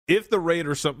if the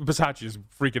Raiders, Bisaccia is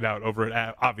freaking out over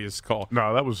an obvious call.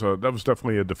 No, that was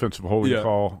definitely a defensive holding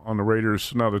call on the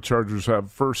Raiders. Now the Chargers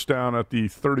have first down at the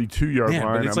 32-yard line.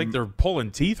 But it's like they're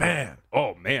pulling teeth. Man.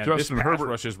 Oh, man. Justin this pass Herbert,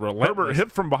 rush is relentless. Herbert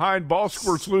hit from behind. Ball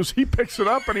squirts loose. He picks it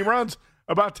up, and he runs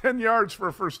about 10 yards for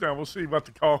a first down. We'll see what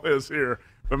the call is here.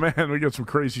 But, man, we got some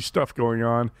crazy stuff going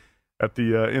on at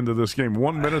the end of this game.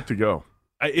 1 minute to go.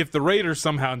 If the Raiders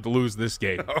somehow lose this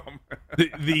game,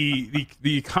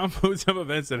 the confluence of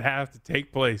events that have to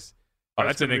take place. Oh,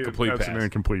 that's an incomplete pass. That's an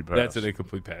incomplete pass. That's an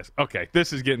incomplete pass. Okay,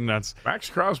 this is getting nuts. Max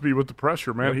Crosby with the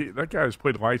pressure, man. That guy has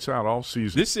played lights out all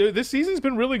season. This season's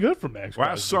been really good for Max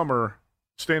Crosby. Last summer,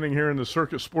 standing here in the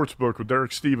Circus Sportsbook with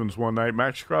Derek Stevens one night.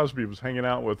 Max Crosby was hanging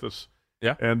out with us.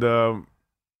 Yeah. And I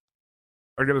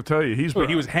got to tell you,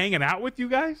 he was hanging out with you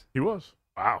guys? He was.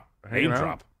 Wow. Name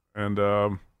drop. And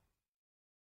I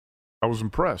was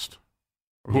impressed.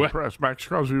 Max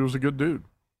Crosby was a good dude.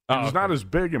 He was not as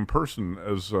big in person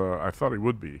as I thought he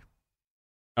would be.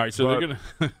 All right, so they're going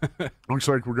to... looks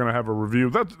like we're going to have a review.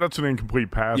 That's an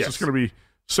incomplete pass. Yes. It's going to be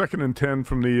 2nd and 10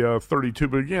 from the 32.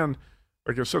 But again,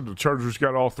 like I said, the Chargers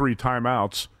got all 3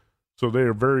 timeouts, so they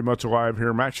are very much alive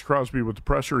here. Max Crosby with the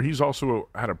pressure. He's also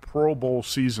had a Pro Bowl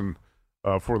season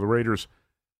for the Raiders.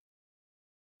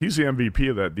 He's the MVP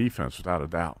of that defense, without a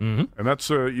doubt. Mm-hmm. And that's,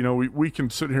 we can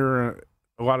sit here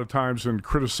a lot of times and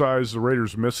criticize the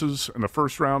Raiders' misses in the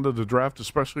first round of the draft,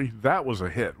 especially. That was a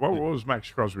hit. What was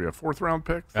Max Crosby, a 4th-round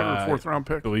pick? 3rd or 4th-round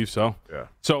pick? I believe so. Yeah.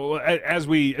 So as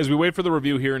we wait for the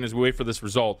review here and as we wait for this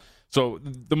result, so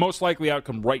the most likely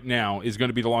outcome right now is going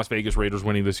to be the Las Vegas Raiders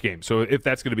winning this game. So if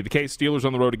that's going to be the case, Steelers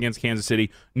on the road against Kansas City,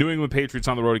 New England Patriots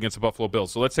on the road against the Buffalo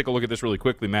Bills. So let's take a look at this really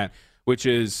quickly, Matt, which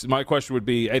is, my question would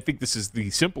be, I think this is the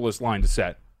simplest line to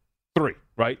set. 3,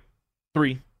 right?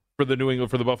 3 for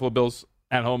the Buffalo Bills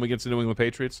at home against the New England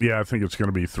Patriots? Yeah, I think it's going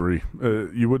to be 3.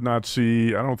 You would not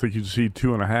see, I don't think you'd see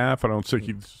 2.5. I don't think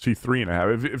you'd see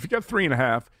 3.5. If you got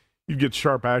 3.5, you'd get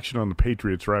sharp action on the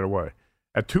Patriots right away.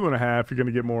 At 2.5, you're going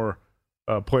to get more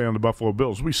play on the Buffalo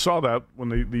Bills. We saw that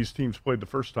when these teams played the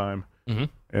first time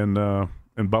in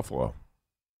Buffalo.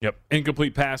 Yep.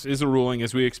 Incomplete pass is a ruling,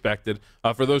 as we expected.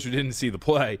 For those who didn't see the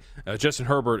play, Justin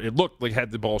Herbert, it looked like had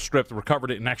the ball stripped,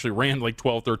 recovered it, and actually ran like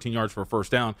 12, 13 yards for a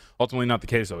first down. Ultimately not the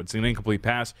case, though. It's an incomplete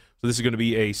pass. So this is going to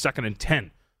be a 2nd and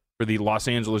 10 for the Los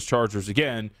Angeles Chargers.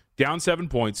 Again, down 7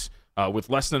 points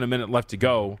with less than a minute left to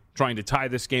go, trying to tie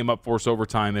this game up, force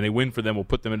overtime, and a win for them will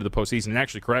put them into the postseason. And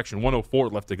actually, 104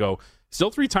 left to go. Still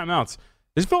 3 timeouts.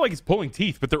 This felt like it's pulling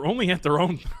teeth, but they're only at their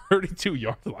own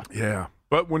 32-yard line. Yeah.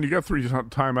 But when you got 3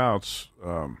 timeouts,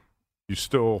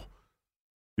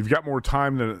 you've got more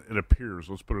time than it appears.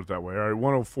 Let's put it that way. All right,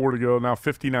 104 to go. Now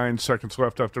 59 seconds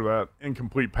left after that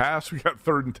incomplete pass. We got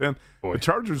 3rd and 10. Boy. The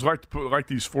Chargers like to put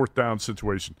these 4th down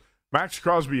situations. Max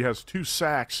Crosby has 2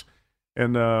 sacks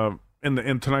in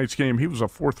tonight's game. He was a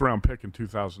 4th-round pick in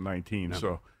 2019.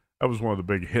 So that was one of the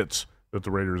big hits that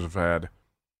the Raiders have had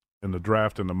in the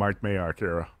draft in the Mike Mayock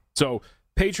era. So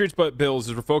Patriots but Bills,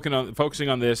 as we're focusing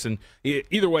on this, and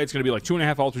either way, it's going to be like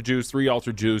 2.5 alter juice, 3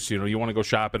 alter juice. You want to go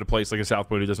shop at a place like a South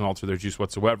Point who doesn't alter their juice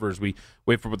whatsoever as we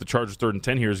wait for what the Chargers 3rd and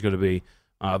 10 here is going to be.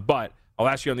 But I'll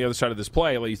ask you on the other side of this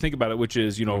play, I'll let you think about it, which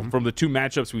is, from the 2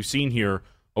 matchups we've seen here,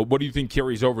 what do you think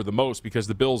carries over the most? Because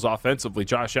the Bills offensively,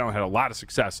 Josh Allen had a lot of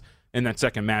success in that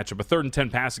second matchup. A 3rd and 10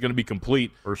 pass is going to be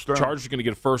complete. First down. Chargers are going to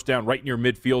get a first down right near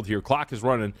midfield here. Clock is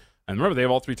running. And remember, they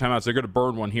have all 3 timeouts. They're going to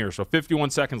burn one here. So 51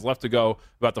 seconds left to go,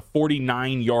 about the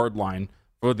 49-yard line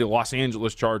for the Los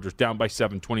Angeles Chargers, down by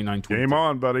 7, 29-20. Game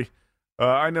on, buddy.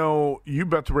 I know you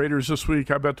bet the Raiders this week.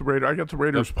 I bet the Raiders. I got the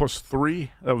Raiders plus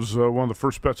 3. That was one of the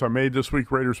first bets I made this week,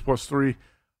 Raiders plus 3.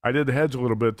 I did hedge a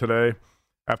little bit today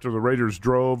after the Raiders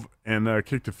drove and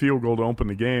kicked a field goal to open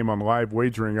the game on live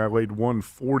wagering. I laid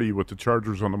 140 with the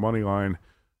Chargers on the money line.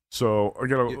 So I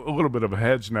got a little bit of a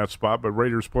hedge in that spot, but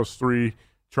Raiders plus 3.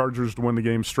 Chargers to win the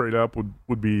game straight up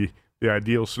would be the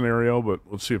ideal scenario, but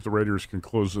let's see if the Raiders can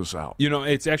close this out.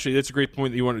 It's a great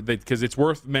point that you wanted, because it's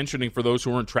worth mentioning for those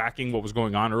who weren't tracking what was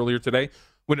going on earlier today.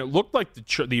 When it looked like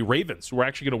the Ravens were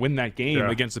actually going to win that game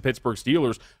against the Pittsburgh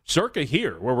Steelers, Circa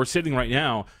here, where we're sitting right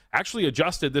now, actually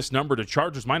adjusted this number to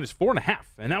Chargers minus 4.5,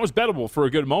 and that was bettable for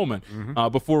a good moment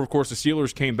before, of course, the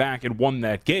Steelers came back and won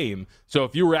that game. So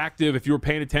if you were active, if you were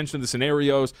paying attention to the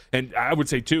scenarios, and I would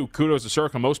say, too, kudos to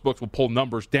Circa, most books will pull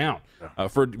numbers down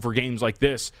for games like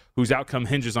this, whose outcome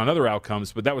hinges on other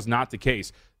outcomes, but that was not the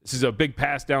case. This is a big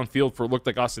pass downfield for, it looked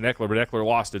like Austin Eckler, but Eckler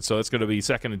lost it, so it's going to be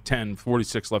 2nd and 10,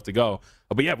 46 left to go.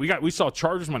 But yeah, we saw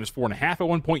Chargers minus 4.5 at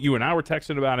one point. You and I were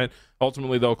texting about it.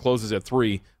 Ultimately, though, closes at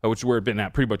 3, which is where it's been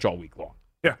at pretty much all week long.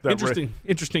 Yeah, interesting.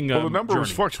 Well, the number was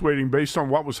journey. fluctuating based on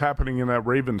what was happening in that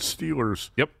Ravens-Steelers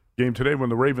game today when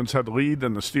the Ravens had the lead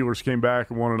and the Steelers came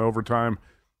back and won in overtime.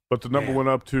 But the number went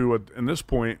up to, in this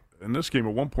game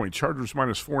at one point, Chargers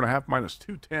minus 4.5, minus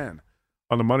 210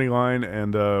 on the money line,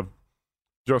 and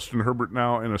Justin Herbert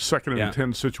now in a 2nd and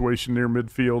 10 situation near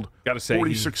midfield. Got to say,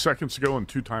 46 seconds to go and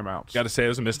 2 timeouts. Got to say, it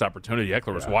was a missed opportunity.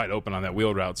 Eckler was wide open on that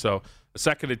wheel route. So a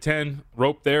 2nd and 10,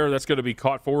 rope there. That's going to be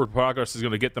caught. Forward progress is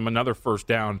going to get them another first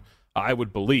down, I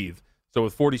would believe. So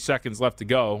with 40 seconds left to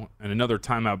go and another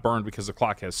timeout burned because the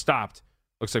clock has stopped,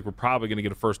 looks like we're probably going to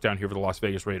get a first down here for the Las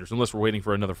Vegas Raiders, unless we're waiting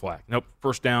for another flag. Nope,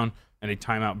 first down and a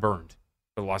timeout burned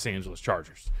for the Los Angeles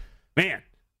Chargers. Man,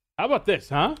 how about this,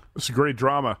 huh? This is great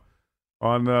drama.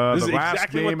 on the last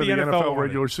exactly game of the NFL wanted.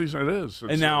 regular season. It is.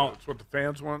 And now it's what the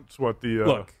fans want. It's what the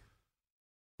look.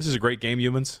 This is a great game,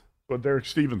 humans. What Derek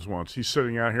Stevens wants. He's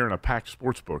sitting out here in a packed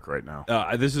sports book right now.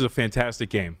 This is a fantastic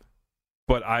game,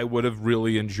 but I would have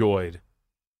really enjoyed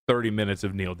 30 minutes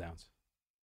of kneel downs.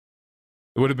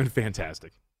 It would have been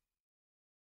fantastic.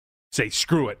 Say,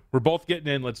 screw it. We're both getting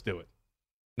in. Let's do it.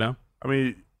 No? I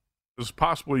mean, it's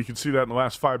possible you could see that in the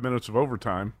last 5 minutes of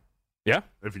overtime. Yeah?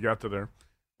 If you got to there.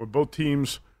 When both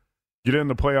teams get in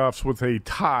the playoffs with a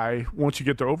tie, once you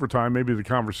get to overtime, maybe the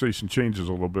conversation changes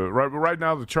a little bit. Right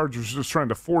now, the Chargers are just trying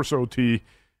to force OT.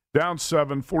 Down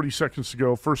 7, 40 seconds to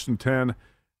go, 1st and 10.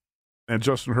 And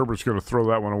Justin Herbert's going to throw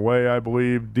that one away, I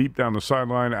believe, deep down the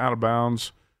sideline, out of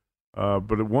bounds.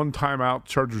 But at one timeout,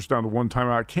 Chargers down to one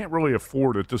timeout. Can't really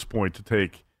afford at this point to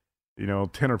take, 10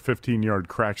 or 15-yard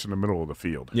cracks in the middle of the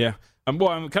field. Yeah. I'm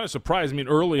kind of surprised. I mean,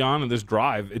 early on in this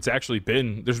drive,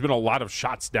 there's been a lot of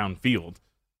shots downfield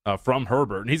from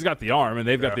Herbert. And he's got the arm, and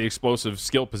they've got the explosive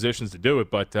skill positions to do it.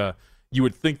 But you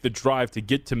would think the drive to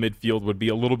get to midfield would be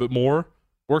a little bit more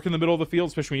work in the middle of the field,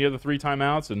 especially when you have the 3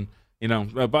 timeouts.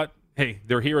 And, but, hey,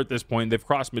 they're here at this point. They've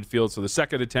crossed midfield. So the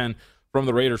 2nd and 10 from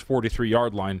the Raiders'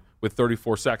 43-yard line with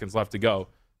 34 seconds left to go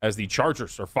as the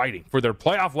Chargers are fighting for their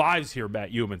playoff lives here,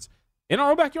 Matt Humans. In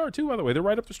our own backyard, too, by the way. They're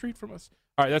right up the street from us.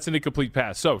 All right, that's an incomplete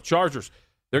pass. So, Chargers,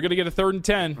 they're going to get a 3rd and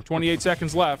 10, 28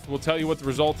 seconds left. We'll tell you what the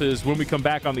result is when we come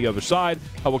back on the other side.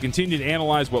 I will continue to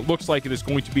analyze what looks like it is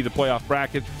going to be the playoff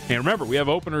bracket. And remember, we have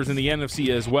openers in the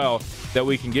NFC as well that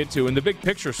we can get to, and the big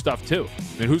picture stuff, too.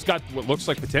 I mean, who's got what looks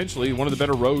like potentially one of the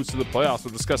better roads to the playoffs?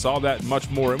 We'll discuss all that and much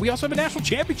more. And we also have a national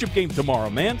championship game tomorrow,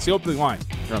 man. It's the opening line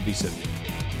here on VSiN.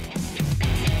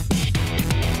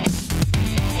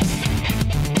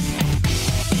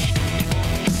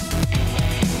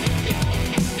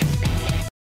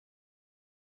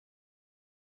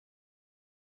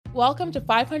 Welcome to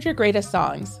 500 Greatest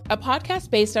Songs, a podcast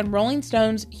based on Rolling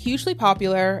Stone's hugely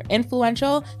popular,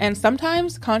 influential, and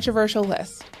sometimes controversial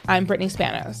list. I'm Brittany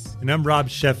Spanos. And I'm Rob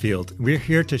Sheffield. We're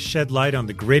here to shed light on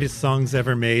the greatest songs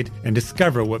ever made and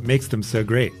discover what makes them so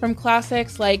great. From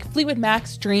classics like Fleetwood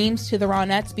Mac's Dreams to the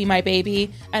Ronettes' Be My Baby,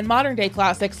 and modern-day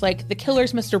classics like The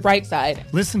Killer's Mr.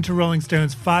 Brightside. Listen to Rolling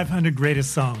Stone's 500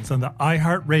 Greatest Songs on the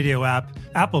iHeartRadio app,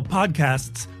 Apple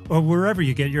Podcasts, or wherever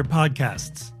you get your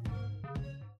podcasts.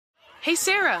 Hey,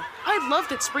 Sarah, I love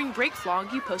that spring break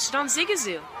vlog you posted on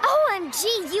Zigazoo.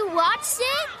 OMG, you watched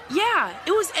it? Yeah,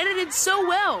 it was edited so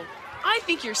well. I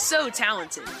think you're so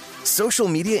talented. Social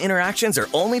media interactions are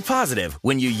only positive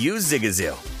when you use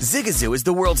Zigazoo. Zigazoo is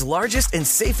the world's largest and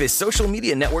safest social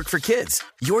media network for kids.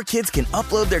 Your kids can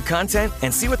upload their content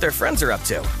and see what their friends are up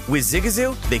to. With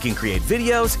Zigazoo, they can create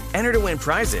videos, enter to win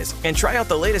prizes, and try out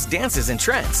the latest dances and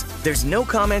trends. There's no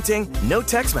commenting, no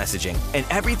text messaging, and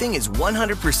everything is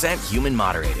 100% human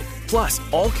moderated. Plus,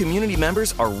 all community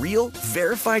members are real,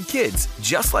 verified kids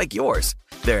just like yours.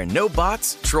 There are no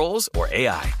bots, trolls, or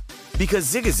AI. Because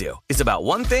Zigazoo is about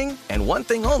one thing and one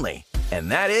thing only, and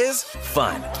that is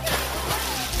fun.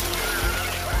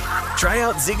 Try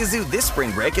out Zigazoo this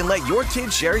spring break and let your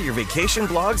kids share your vacation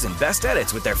blogs and best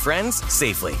edits with their friends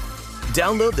safely.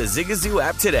 Download the Zigazoo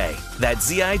app today.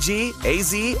 That's Zigazoo.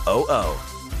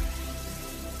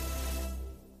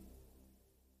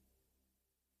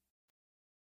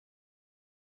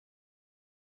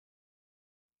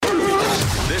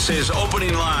 This is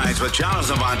Opening Lines with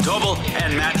Jonathan Von Tobel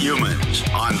and Matt Humans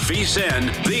on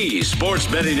VSiN, the Sports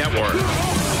Betting Network.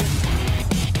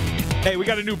 Hey, we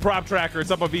got a new prop tracker. It's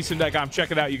up on VSiN.com.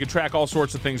 Check it out. You can track all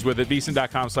sorts of things with it.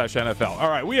 VSiN.com/NFL. All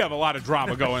right, we have a lot of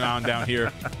drama going on down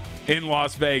here in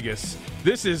Las Vegas.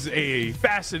 This is a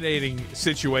fascinating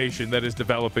situation that is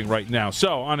developing right now.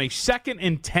 So, on a 2nd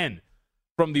and 10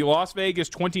 from the Las Vegas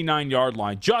 29-yard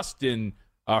line, Justin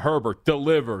Herbert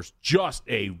delivers just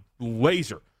a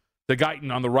laser to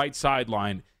Guyton on the right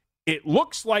sideline. It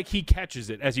looks like he catches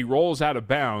it as he rolls out of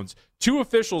bounds. 2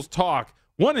 officials talk.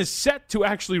 One is set to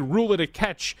actually rule it a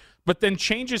catch, but then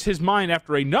changes his mind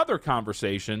after another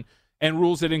conversation and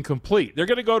rules it incomplete. They're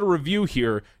going to go to review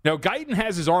here. Now, Guyton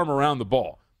has his arm around the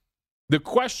ball. The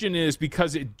question is,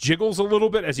 because it jiggles a little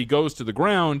bit as he goes to the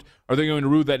ground, are they going to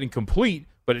rule that incomplete?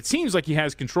 But it seems like he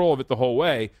has control of it the whole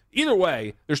way. Either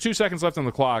way, there's 2 seconds left on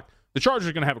the clock. The Chargers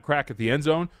are going to have a crack at the end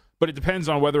zone, but it depends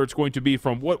on whether it's going to be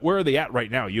from where are they at right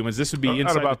now, Humans? This would be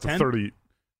inside about the 10? 30.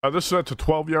 This is at the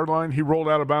 12-yard line. He rolled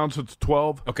out of bounds at the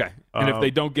 12. Okay. And if they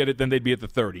don't get it, then they'd be at the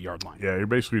 30-yard line. Yeah, you're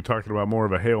basically talking about more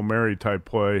of a Hail Mary type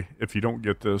play if you don't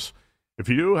get this. If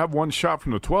you do have one shot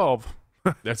from the 12,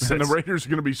 then the Raiders are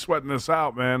going to be sweating this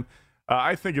out, man.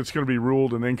 I think it's going to be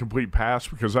ruled an incomplete pass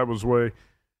because that was the way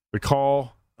the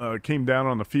call came down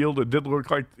on the field. It did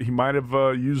look like he might have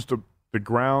used the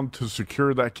ground to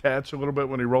secure that catch a little bit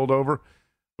when he rolled over.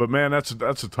 But, man, that's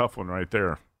a tough one right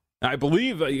there. I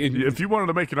believe if you wanted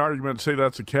to make an argument and say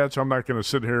that's a catch, I'm not going to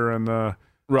sit here and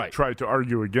try to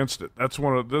argue against it. That's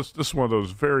this is one of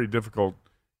those very difficult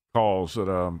calls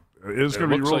that is going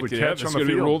to be ruled a catch on the field. It's going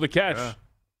to be ruled a catch. Yeah.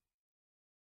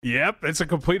 Yep, it's a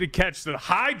completed catch. The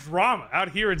high drama out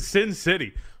here in Sin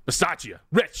City. Bisaccia,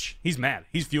 Rich, he's mad.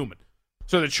 He's fuming.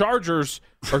 So the Chargers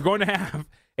are going to have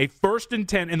a 1st and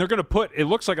 10, and they're going to put, it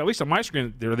looks like, at least on my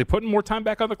screen, are they putting more time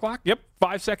back on the clock? Yep,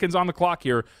 5 seconds on the clock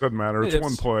here. Doesn't matter. It's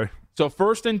one play. So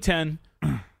 1st and 10,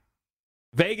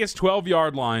 Vegas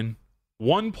 12-yard line,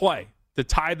 one play to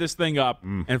tie this thing up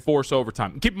and force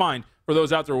overtime. Keep in mind, for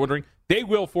those out there wondering, they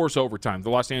will force overtime, the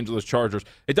Los Angeles Chargers.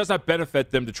 It does not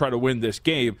benefit them to try to win this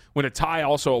game when a tie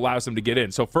also allows them to get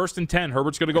in. So 1st and 10,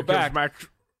 Herbert's going to go back.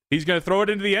 He's going to throw it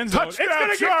into the end zone.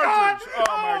 Touchdown, it's Chargers!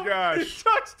 Oh, my gosh.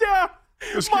 Touchdown!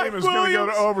 This game is going to go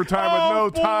to overtime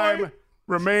with no time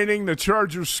remaining. The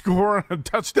Chargers score on a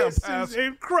touchdown pass. This is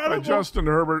incredible. By Justin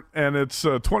Herbert, and it's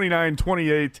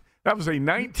 29-28. That was a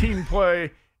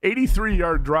 19-play,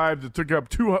 83-yard drive that took up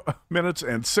 2 minutes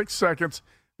and 6 seconds,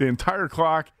 the entire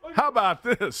clock. How about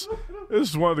this? This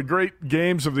is one of the great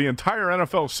games of the entire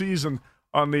NFL season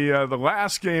on the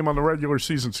last game on the regular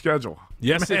season schedule.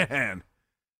 Yes, man.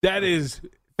 That is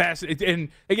fascinating. And,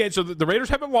 again, so the Raiders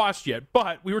haven't lost yet,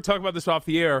 but we were talking about this off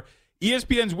the air.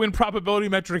 ESPN's win probability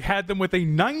metric had them with a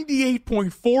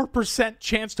 98.4%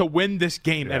 chance to win this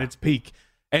game at its peak.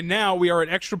 And now we are an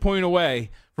extra point away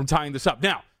from tying this up.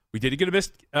 Now, we did get a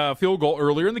missed field goal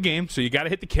earlier in the game, so you got to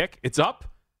hit the kick. It's up,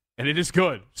 and it is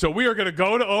good. So we are going to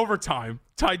go to overtime,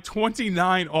 tied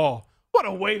 29-all. What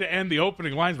a way to end the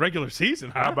opening lines regular season,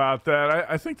 huh? How about that?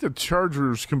 I think the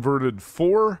Chargers converted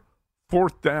 4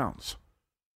 fourth downs.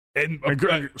 And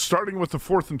starting with the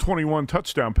 4th and 21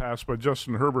 touchdown pass by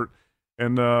Justin Herbert.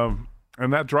 And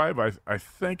that drive, I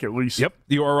think at least. Yep,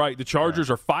 you are right. The Chargers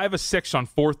are 5 of 6 on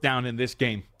 4th down in this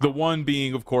game. The one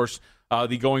being, of course,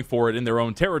 the going for it in their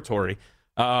own territory.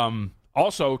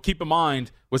 Also, keep in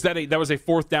mind, that was a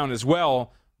 4th down as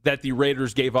well that the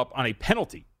Raiders gave up on a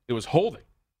penalty. It was holding,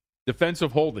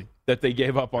 defensive holding that they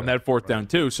gave up on that 4th down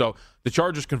too. So the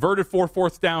Chargers converted 4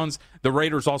 4th downs. The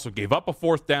Raiders also gave up a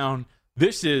 4th down.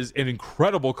 This is an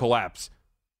incredible collapse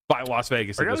by Las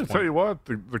Vegas at this point. I got to tell you what,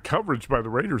 the coverage by the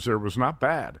Raiders there was not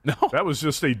bad. No. That was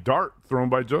just a dart thrown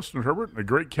by Justin Herbert and a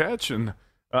great catch, and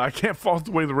I can't fault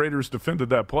the way the Raiders defended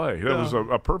that play. That was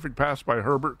a perfect pass by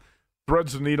Herbert,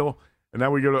 threads the needle, and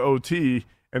now we go to OT,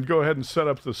 and go ahead and set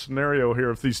up the scenario here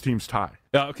if these teams tie.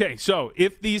 Okay, so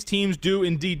if these teams do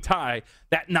indeed tie,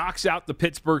 that knocks out the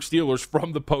Pittsburgh Steelers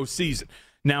from the postseason.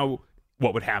 Now,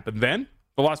 what would happen then?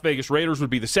 The Las Vegas Raiders would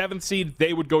be the 7th seed.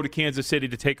 They would go to Kansas City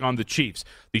to take on the Chiefs.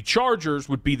 The Chargers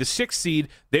would be the 6th seed.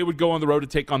 They would go on the road to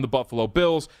take on the Buffalo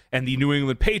Bills. And the New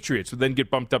England Patriots would then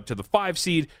get bumped up to the 5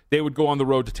 seed. They would go on the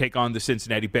road to take on the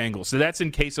Cincinnati Bengals. So that's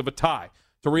in case of a tie.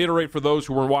 To reiterate for those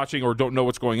who are watching or don't know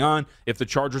what's going on, if the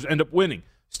Chargers end up winning,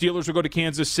 Steelers will go to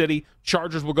Kansas City,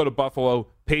 Chargers will go to Buffalo,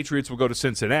 Patriots will go to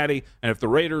Cincinnati, and if the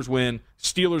Raiders win,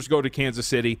 Steelers go to Kansas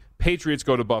City, Patriots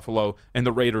go to Buffalo, and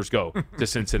the Raiders go to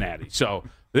Cincinnati. So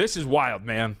this is wild,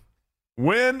 man.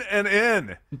 Win and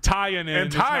in. Tying in.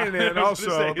 And tying in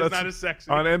also. It's not as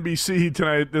sexy. On NBC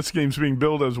tonight, this game's being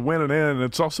billed as win and in.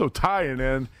 It's also tying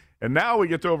in. And now we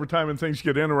get to overtime and things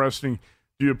get interesting.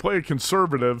 Do you play a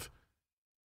conservative?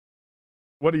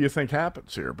 What do you think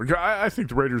happens here? Because I think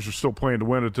the Raiders are still playing to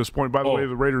win at this point. By the way,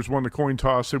 the Raiders won the coin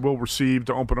toss. They will receive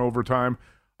to open overtime.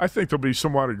 I think they'll be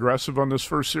somewhat aggressive on this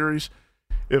first series.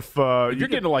 If you're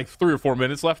getting to like 3 or 4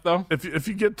 minutes left, though. If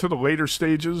you get to the later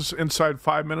stages, inside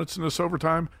 5 minutes in this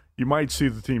overtime, you might see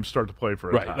the team start to play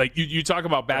for it. Right. Like you talk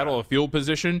about battle of field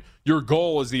position. Your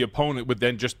goal as the opponent would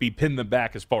then just be pin them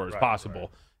back as far as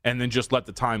possible, and then just let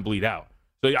the time bleed out.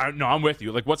 So I'm with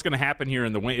you. Like, what's going to happen here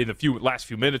in the last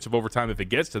few minutes of overtime if it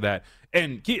gets to that?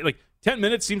 And like 10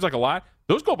 minutes seems like a lot.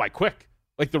 Those go by quick.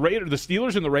 Like the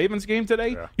Steelers and the Ravens game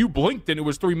today, you blinked and it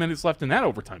was 3 minutes left in that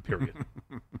overtime period.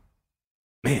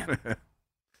 Man,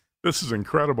 this is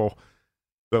incredible.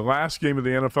 The last game of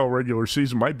the NFL regular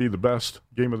season might be the best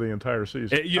game of the entire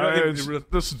season.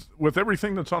 This is, with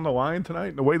everything that's on the line tonight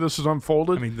and the way this is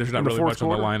unfolded. I mean, there's not really much on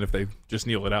the line if they just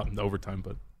kneel it out in the overtime,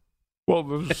 but. Well,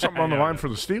 there's something on the line for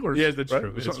the Steelers. Yeah, that's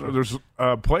true. There's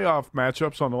playoff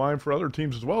matchups on the line for other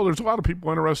teams as well. There's a lot of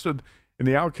people interested in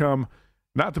the outcome,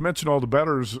 not to mention all the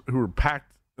bettors who are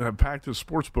packed the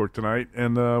sportsbook tonight.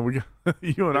 And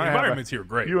you and I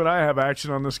have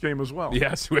action on this game as well.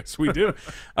 Yes, we do.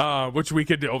 Which we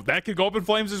could do. That could go up in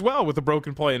flames as well with a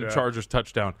broken play and a Chargers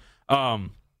touchdown.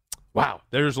 Wow,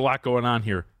 there's a lot going on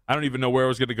here. I don't even know where I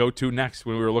was going to go to next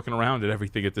when we were looking around at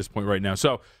everything at this point right now.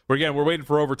 So, we're waiting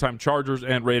for overtime. Chargers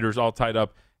and Raiders all tied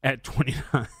up at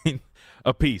 29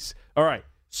 apiece. All right,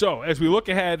 so as we look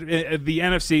ahead, the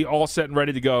NFC all set and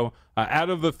ready to go. Out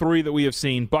of the three that we have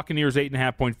seen, Buccaneers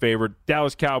 8.5-point favorite,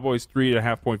 Dallas Cowboys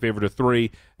 3.5-point favorite to 3,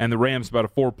 and the Rams about a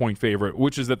 4-point favorite.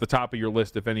 Which is at the top of your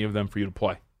list, if any of them, for you to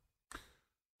play?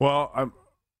 Well,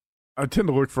 I tend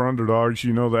to look for underdogs,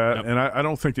 you know that, Yep. and I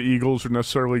don't think the Eagles are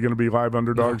necessarily going to be live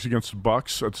underdogs against the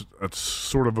Bucs. That's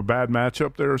sort of a bad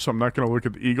matchup there, so I'm not going to look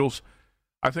at the Eagles.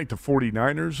 I think the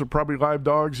 49ers are probably live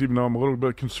dogs, even though I'm a little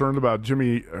bit concerned about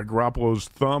Jimmy Garoppolo's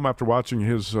thumb after watching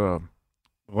his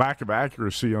lack of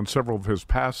accuracy on several of his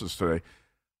passes today.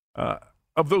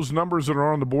 Of those numbers that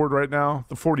are on the board right now,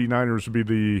 the 49ers would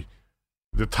be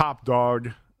the top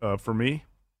dog for me,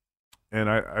 and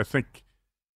I think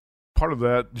part of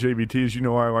that, JVT, is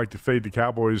I like to fade the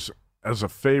Cowboys as a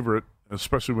favorite,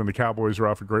 especially when the Cowboys are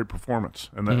off a great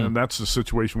performance. And that's the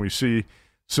situation we see,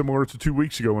 similar to 2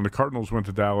 weeks ago when the Cardinals went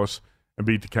to Dallas and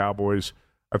beat the Cowboys.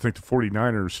 I think the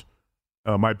 49ers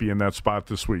might be in that spot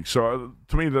this week. So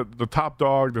to me, the top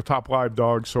dog, the top live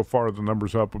dog so far, the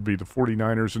numbers up would be the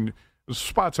 49ers. And there's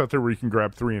spots out there where you can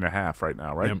grab 3.5 right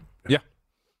now, right? Yeah.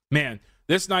 Man,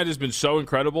 this night has been so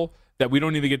incredible that we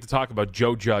don't even get to talk about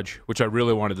Joe Judge, which I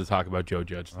really wanted to talk about Joe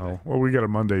Judge today. Oh, well, we got a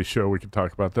Monday show. We can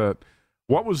talk about that.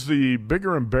 What was the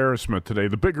bigger embarrassment today,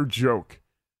 the bigger joke?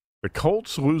 The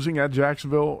Colts losing at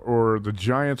Jacksonville or the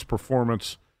Giants'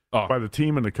 performance by the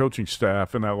team and the coaching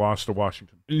staff in that loss to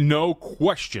Washington? No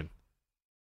question.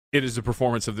 It is the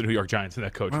performance of the New York Giants and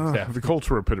that coaching staff. The Colts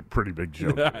were a pretty big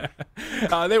joke.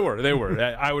 They were.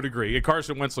 I would agree.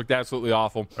 Carson Wentz looked absolutely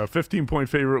awful. A 15-point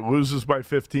favorite loses by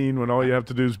 15 when all you have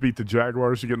to do is beat the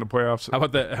Jaguars to get in the playoffs. How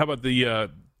about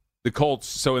the Colts?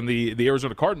 So in the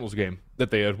Arizona Cardinals game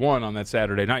that they had won on that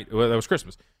Saturday night, well, that was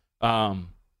Christmas.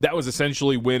 That was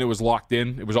essentially when it was locked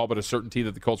in. It was all but a certainty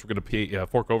that the Colts were going to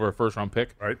fork over a first-round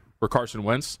pick for Carson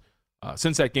Wentz.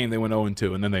 Since that game, they went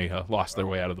 0-2, and then they lost their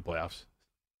way out of the playoffs.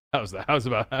 How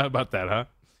about that, huh?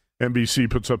 NBC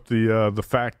puts up the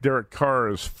fact Derek Carr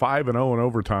is 5-0 in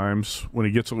overtimes when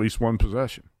he gets at least one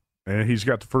possession. And he's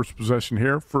got the first possession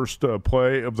here. First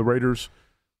play of the Raiders'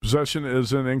 possession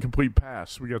is an incomplete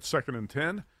pass. We got 2nd and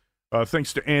 10.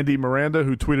 Thanks to Andy Miranda,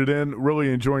 who tweeted in,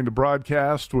 really enjoying the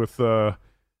broadcast with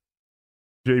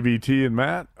JVT and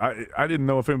Matt. I didn't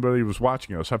know if anybody was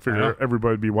watching us. I figured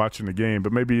everybody would be watching the game.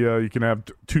 But maybe you can have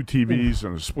 2 TVs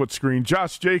and a split screen.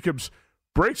 Josh Jacobs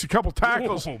breaks a couple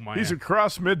tackles. He's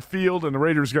across midfield, and the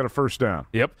Raiders got a first down.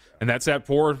 Yep, and that's that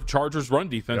poor Chargers run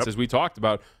defense, as we talked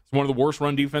about. It's one of the worst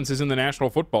run defenses in the National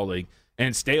Football League.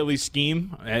 And Staley's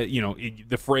scheme,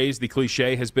 the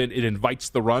cliche has been it invites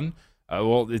the run.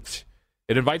 It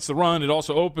invites the run. It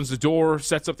also opens the door,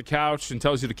 sets up the couch, and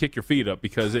tells you to kick your feet up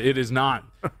because it is not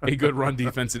a good run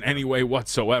defense in any way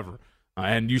whatsoever.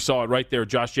 And you saw it right there.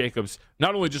 Josh Jacobs,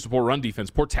 not only just a poor run defense,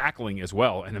 poor tackling as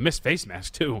well, and a missed face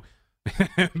mask too.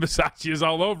 Bisaccia is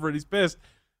all over it. He's pissed.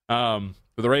 But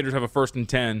the Raiders have a 1st and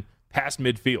 10 past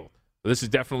midfield. So this is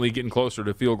definitely getting closer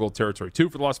to field goal territory.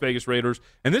 2 for the Las Vegas Raiders.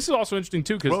 And this is also interesting,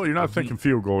 too. Well, you're not thinking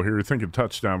field goal here. You're thinking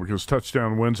touchdown because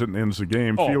touchdown wins it and ends the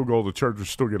game. Field goal, the Chargers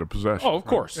still get a possession. Oh, of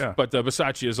course. Yeah. But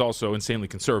Bisaccia is also insanely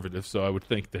conservative, so I would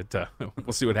think that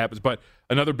we'll see what happens. But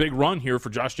another big run here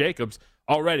for Josh Jacobs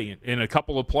already in a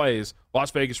couple of plays. Las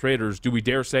Vegas Raiders, do we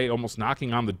dare say, almost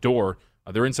knocking on the door.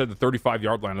 They're inside the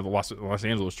 35-yard line of the Los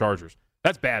Angeles Chargers.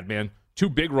 That's bad, man. 2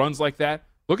 big runs like that.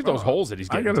 Look at those holes that he's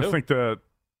getting. I got to think that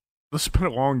this has been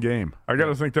a long game. I got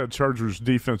to think that Chargers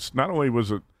defense, not only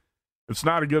was it's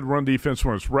not a good run defense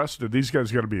when it's rested, these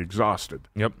guys got to be exhausted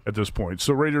at this point.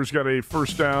 So Raiders got a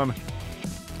first down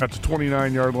at the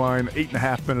 29-yard line,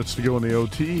 8.5 minutes to go in the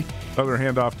OT. Another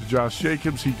handoff to Josh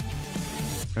Jacobs. He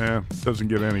doesn't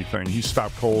get anything. He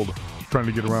stopped cold trying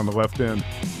to get around the left end.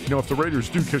 If the Raiders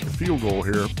do kick a field goal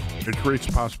here, it creates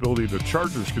a possibility the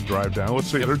Chargers could drive down. Let's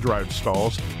say their drive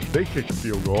stalls. They kick a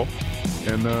field goal,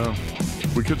 and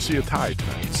we could see a tie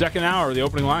tonight. Second hour, the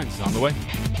opening lines is on the way.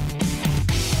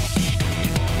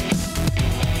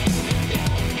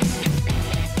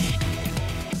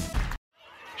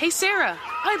 Hey, Sarah,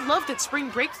 I loved that spring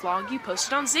break vlog you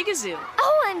posted on Zigazoo.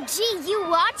 OMG, you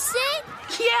watched it?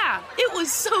 Yeah, it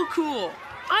was so cool.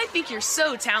 I think you're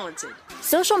so talented.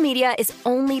 Social media is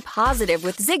only positive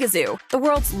with Zigazoo, the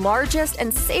world's largest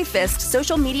and safest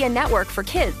social media network for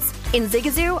kids. In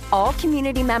Zigazoo, all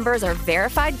community members are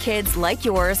verified kids like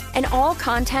yours, and all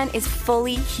content is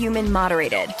fully human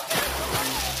moderated.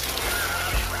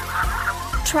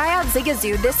 Try out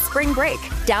Zigazoo this spring break.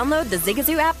 Download the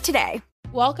Zigazoo app today.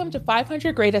 Welcome to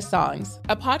 500 Greatest Songs,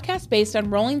 a podcast based on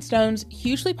Rolling Stone's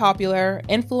hugely popular,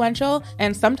 influential,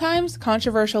 and sometimes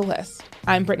controversial list.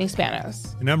 I'm Brittany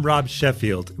Spanos. And I'm Rob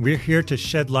Sheffield. We're here to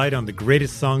shed light on the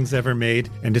greatest songs ever made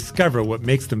and discover what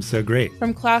makes them so great.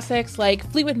 From classics like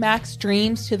Fleetwood Mac's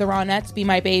Dreams to the Ronettes' Be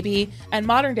My Baby, and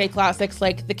modern-day classics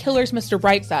like The Killers' Mr.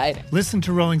 Brightside. Listen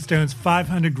to Rolling Stone's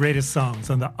 500 Greatest Songs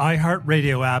on the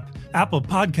iHeartRadio app, Apple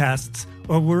Podcasts,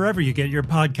 or wherever you get your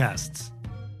podcasts.